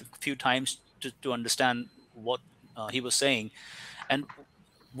watch it a few times to understand what he was saying. And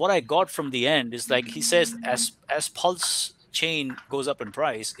what I got from the end is, like he says, as Pulsechain goes up in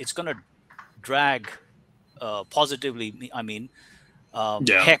price, it's going to drag positively,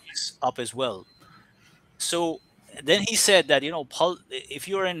 Hex up as well. So then he said that, if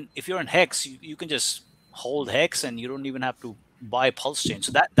you're in Hex, you can just hold Hex and you don't even have to buy Pulsechain.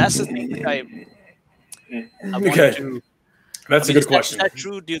 So that's the thing that I wanted to. That's a good question. Is that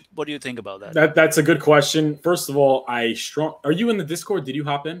true? What do you think about that? That's a good question. First of all, are you in the Discord? Did you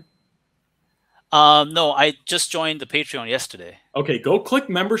hop in? No, I just joined the Patreon yesterday. Okay, go click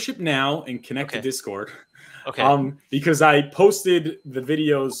membership now and connect to Discord. Okay. Because I posted the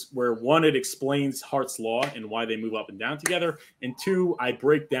videos where, one, it explains Hart's Law and why they move up and down together, and two, I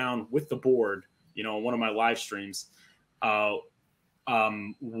break down with the board, on one of my live streams, why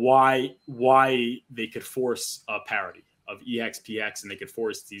they could force a parity of EX, PX, and they could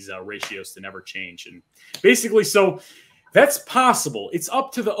force these ratios to never change. And basically, so that's possible. It's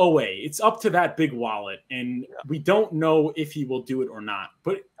up to the OA. It's up to that big wallet. And we don't know if he will do it or not.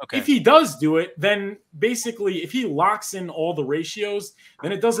 But if he does do it, then basically if he locks in all the ratios,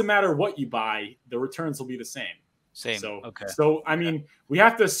 then it doesn't matter what you buy. The returns will be the same. So, I mean, we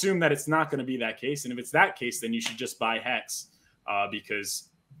have to assume that it's not going to be that case. And if it's that case, then you should just buy Hex because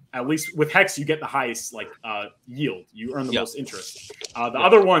at least with Hex, you get the highest yield. You earn the most interest. The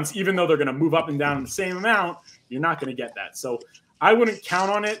other ones, even though they're going to move up and down in the same amount, you're not going to get that. So I wouldn't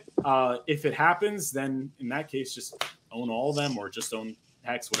count on it. If it happens, then in that case, just own all of them or just own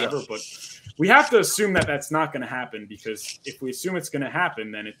Hex, whatever. But we have to assume that that's not going to happen, because if we assume it's going to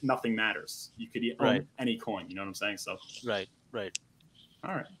happen, then nothing matters. You could own any coin. You know what I'm saying? So Right.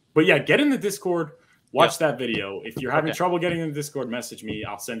 All right. But yeah, get in the Discord. Watch that video. If you're having trouble getting in the Discord, message me.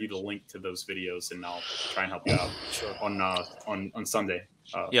 I'll send you the link to those videos, and I'll try and help you out on Sunday.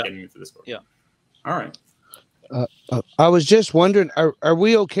 Getting into Discord. Yeah. All right. I was just wondering, are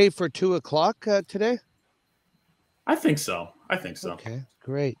we okay for 2 o'clock today? I think so. Okay,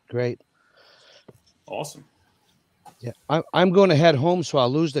 great. Awesome. Yeah, I'm going to head home, so I'll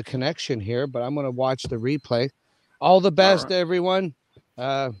lose the connection here, but I'm going to watch the replay. All the best, everyone.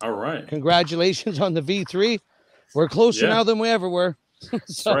 All right. Congratulations on the V3. We're closer now than we ever were.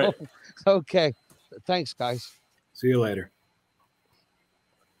 So, right. Okay. Thanks, guys. See you later.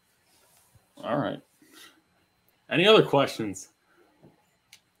 All right. Any other questions?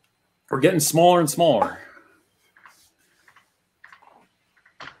 We're getting smaller and smaller.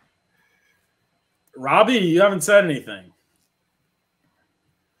 Robbie, you haven't said anything.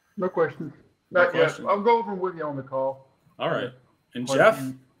 No questions. Not yet. I'll go over with you on the call. All right. And Jeff?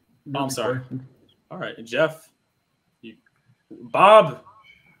 Oh, I'm sorry. Questions. All right. And Jeff? Bob?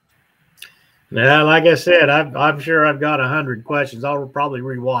 Now, like I said, I'm sure I've got 100 questions. I'll probably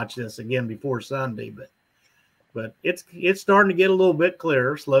rewatch this again before Sunday, but it's starting to get a little bit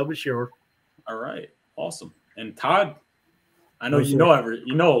clearer, slow but sure. All right. Awesome. And Todd? I know you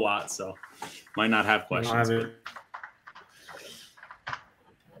know a lot, so might not have questions.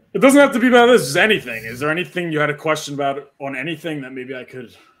 It doesn't have to be about this, just anything. Is there anything you had a question about on anything that maybe I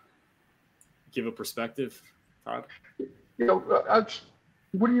could give a perspective, Todd? What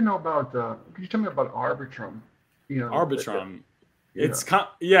do you know about? Can you tell me about Arbitrum? Arbitrum.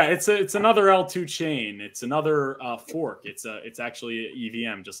 It's another L2 chain. It's another fork. It's actually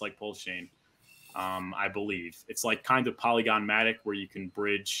an EVM, just like Pulsechain. I believe it's like kind of Polygon-matic where you can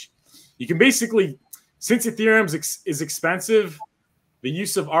bridge. You can basically, since Ethereum is expensive, the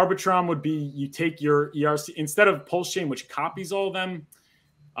use of Arbitrum would be you take your ERC instead of Pulsechain, which copies all of them.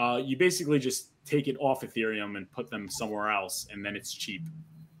 You basically just take it off Ethereum and put them somewhere else, and then it's cheap.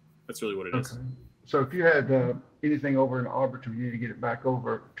 That's really what it is. So if you had anything over in Arbitrum, you need to get it back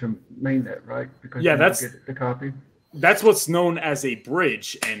over to mainnet, right? Because that's get the copy. That's what's known as a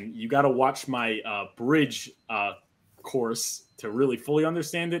bridge, and you got to watch my bridge course to really fully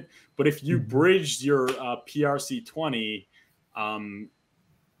understand it. But if you bridged your PRC20,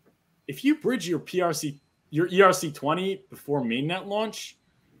 if you bridge your ERC20 before mainnet launch,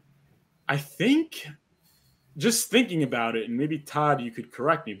 I think, just thinking about it, and maybe Todd, you could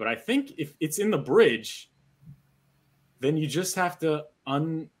correct me, but I think if it's in the bridge, then you just have to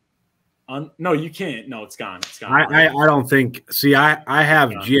no, you can't. No, it's gone. It's gone. I don't think. See, I have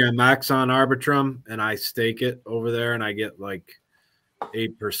GMX on Arbitrum, and I stake it over there, and I get like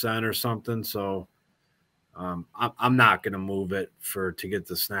 8% or something. So I'm not going to move it to get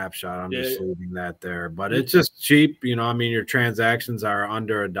the snapshot. I'm just leaving that there. But it's just cheap. I mean, your transactions are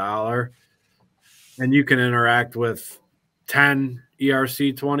under $1, and you can interact with 10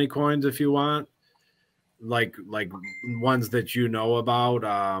 ERC20 coins if you want, like ones that you know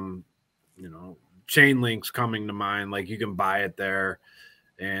about. Chain links coming to mind. Like you can buy it there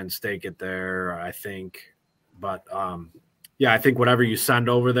and stake it there, I think. But I think whatever you send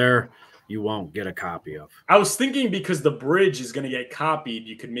over there, you won't get a copy of. I was thinking because the bridge is going to get copied,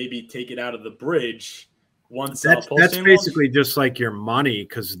 you could maybe take it out of the bridge once. That's basically just like your money,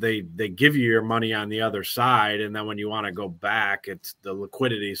 because they give you your money on the other side, and then when you want to go back, it's the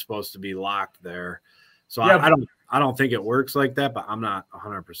liquidity is supposed to be locked there. So I don't think it works like that, but I'm not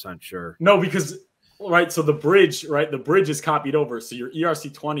 100% sure. No, because so the bridge is copied over. So your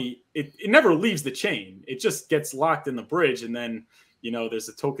ERC20, it never leaves the chain. It just gets locked in the bridge, and then there's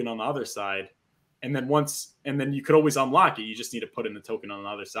a token on the other side. And then you could always unlock it. You just need to put in the token on the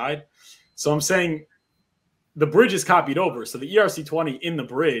other side. So I'm saying the bridge is copied over. So the ERC20 in the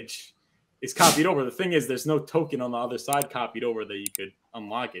bridge is copied over. The thing is, there's no token on the other side copied over that you could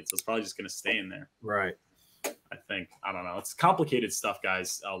unlock it. So it's probably just going to stay in there. Right. I think. I don't know. It's complicated stuff,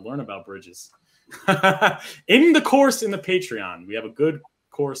 guys. Learn about bridges. In the course in the Patreon, we have a good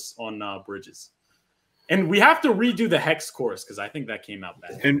course on bridges. And we have to redo the Hex course because I think that came out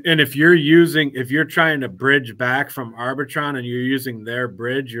bad. And if you're trying to bridge back from Arbitron and you're using their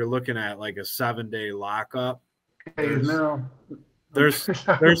bridge, you're looking at like a 7-day lockup. There's some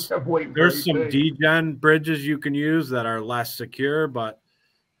degen bridges you can use that are less secure, but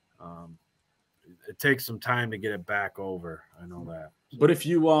it takes some time to get it back over. I know that. But if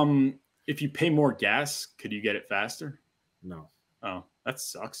you pay more gas, could you get it faster? No. Oh, that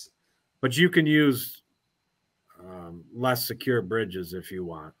sucks. But you can use less secure bridges if you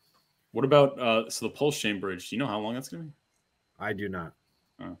want. What about the Pulsechain bridge? Do you know how long that's going to be? I do not.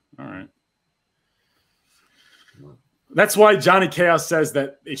 Oh, all right. That's why Johnny Chaos says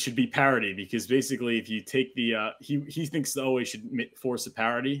that it should be parity, because basically if you take the he thinks the OA should force a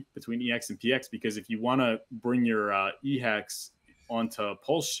parity between EX and PX, because if you want to bring your EHEX onto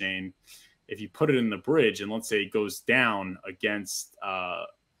Pulsechain, if you put it in the bridge and let's say it goes down against,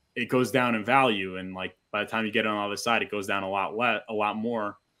 it goes down in value, and like by the time you get on the other side, it goes down a lot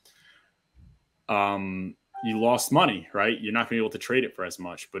more. You lost money, right? You're not gonna be able to trade it for as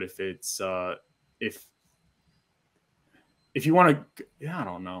much. But if it's if you want to, yeah, I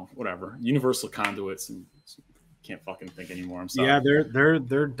don't know, whatever, universal conduits, and can't fucking think anymore. I'm sorry. Yeah,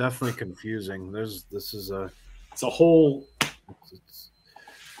 they're definitely confusing. It's a whole.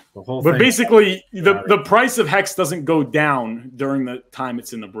 The whole but thing. Basically, the price of Hex doesn't go down during the time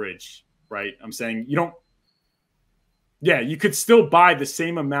it's in the bridge, right? I'm saying you don't. Yeah, you could still buy the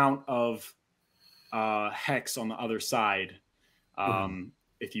same amount of Hex on the other side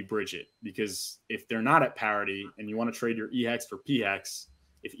if you bridge it, because if they're not at parity and you want to trade your EHEX for PHEX,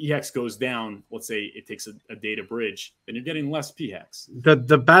 if EHEX goes down, let's say it takes a day to bridge, then you're getting less PHEX.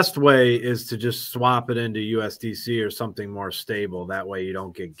 The best way is to just swap it into USDC or something more stable. That way you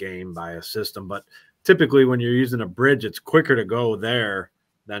don't get gamed by a system. But typically when you're using a bridge, it's quicker to go there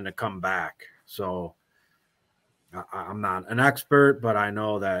than to come back. So I'm not an expert, but I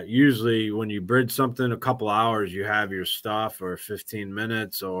know that usually when you bridge something, a couple hours, you have your stuff, or 15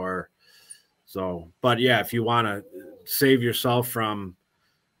 minutes or so. But yeah, if you want to save yourself from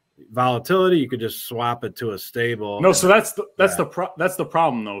volatility, you could just swap it to a stable. No, so that's the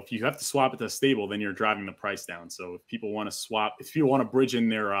problem though. If you have to swap it to a stable, then you're driving the price down. So if people want to swap, if people want to bridge in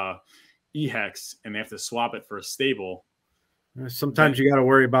their EHEX and they have to swap it for a stable, sometimes you got to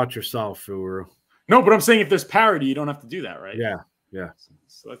worry about yourself, Furu. No, but I'm saying if there's parity, you don't have to do that, right? Yeah.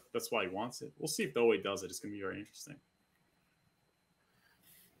 So that's why he wants it. We'll see if the OA does it. It's going to be very interesting.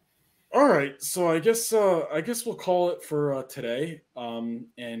 All right, so I guess we'll call it for today.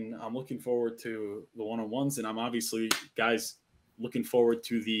 And I'm looking forward to the one-on-ones, and I'm obviously, guys, looking forward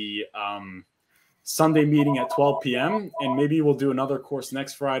to the Sunday meeting at 12 p.m. And maybe we'll do another course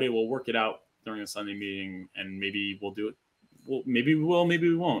next Friday. We'll work it out during the Sunday meeting, and maybe we'll do it. Well, maybe we will, maybe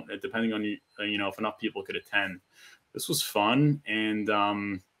we won't, depending on if enough people could attend. This was fun, and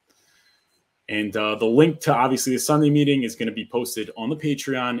the link to obviously the Sunday meeting is going to be posted on the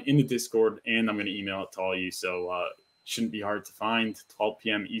Patreon, in the Discord, and I'm going to email it to all you. So it shouldn't be hard to find. 12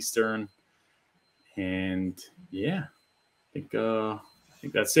 p.m. Eastern, and yeah, I think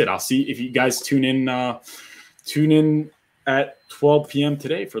that's it. I'll see if you guys tune in at 12 p.m.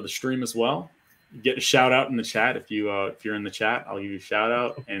 today for the stream as well. Get a shout out in the chat if you're in the chat. I'll give you a shout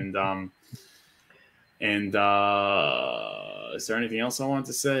out. And is there anything else I want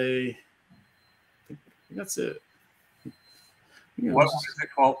to say? I think that's it. What was it?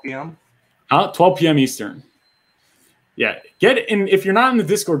 12 p.m. 12 p.m. Eastern. Yeah, get in. If you're not in the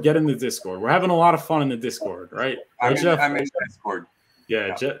Discord, get in the Discord. We're having a lot of fun in the Discord, right? I'm in Discord.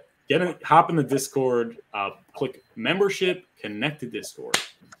 Yeah, get in. Hop in the Discord. Click membership. Connect to Discord.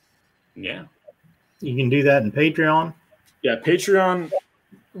 Yeah. You can do that in Patreon. Yeah, Patreon.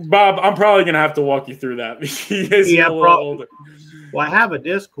 Bob, I'm probably going to have to walk you through that because you're a little older. Well, I have a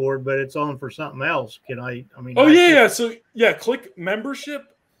Discord, but it's on for something else. Can I mean. Oh, yeah. So, yeah, click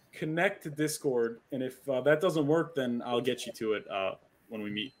membership, connect to Discord. And if that doesn't work, then I'll get you to it when we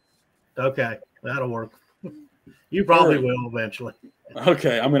meet. Okay. That'll work. You probably will eventually.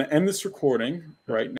 Okay. I'm going to end this recording right now.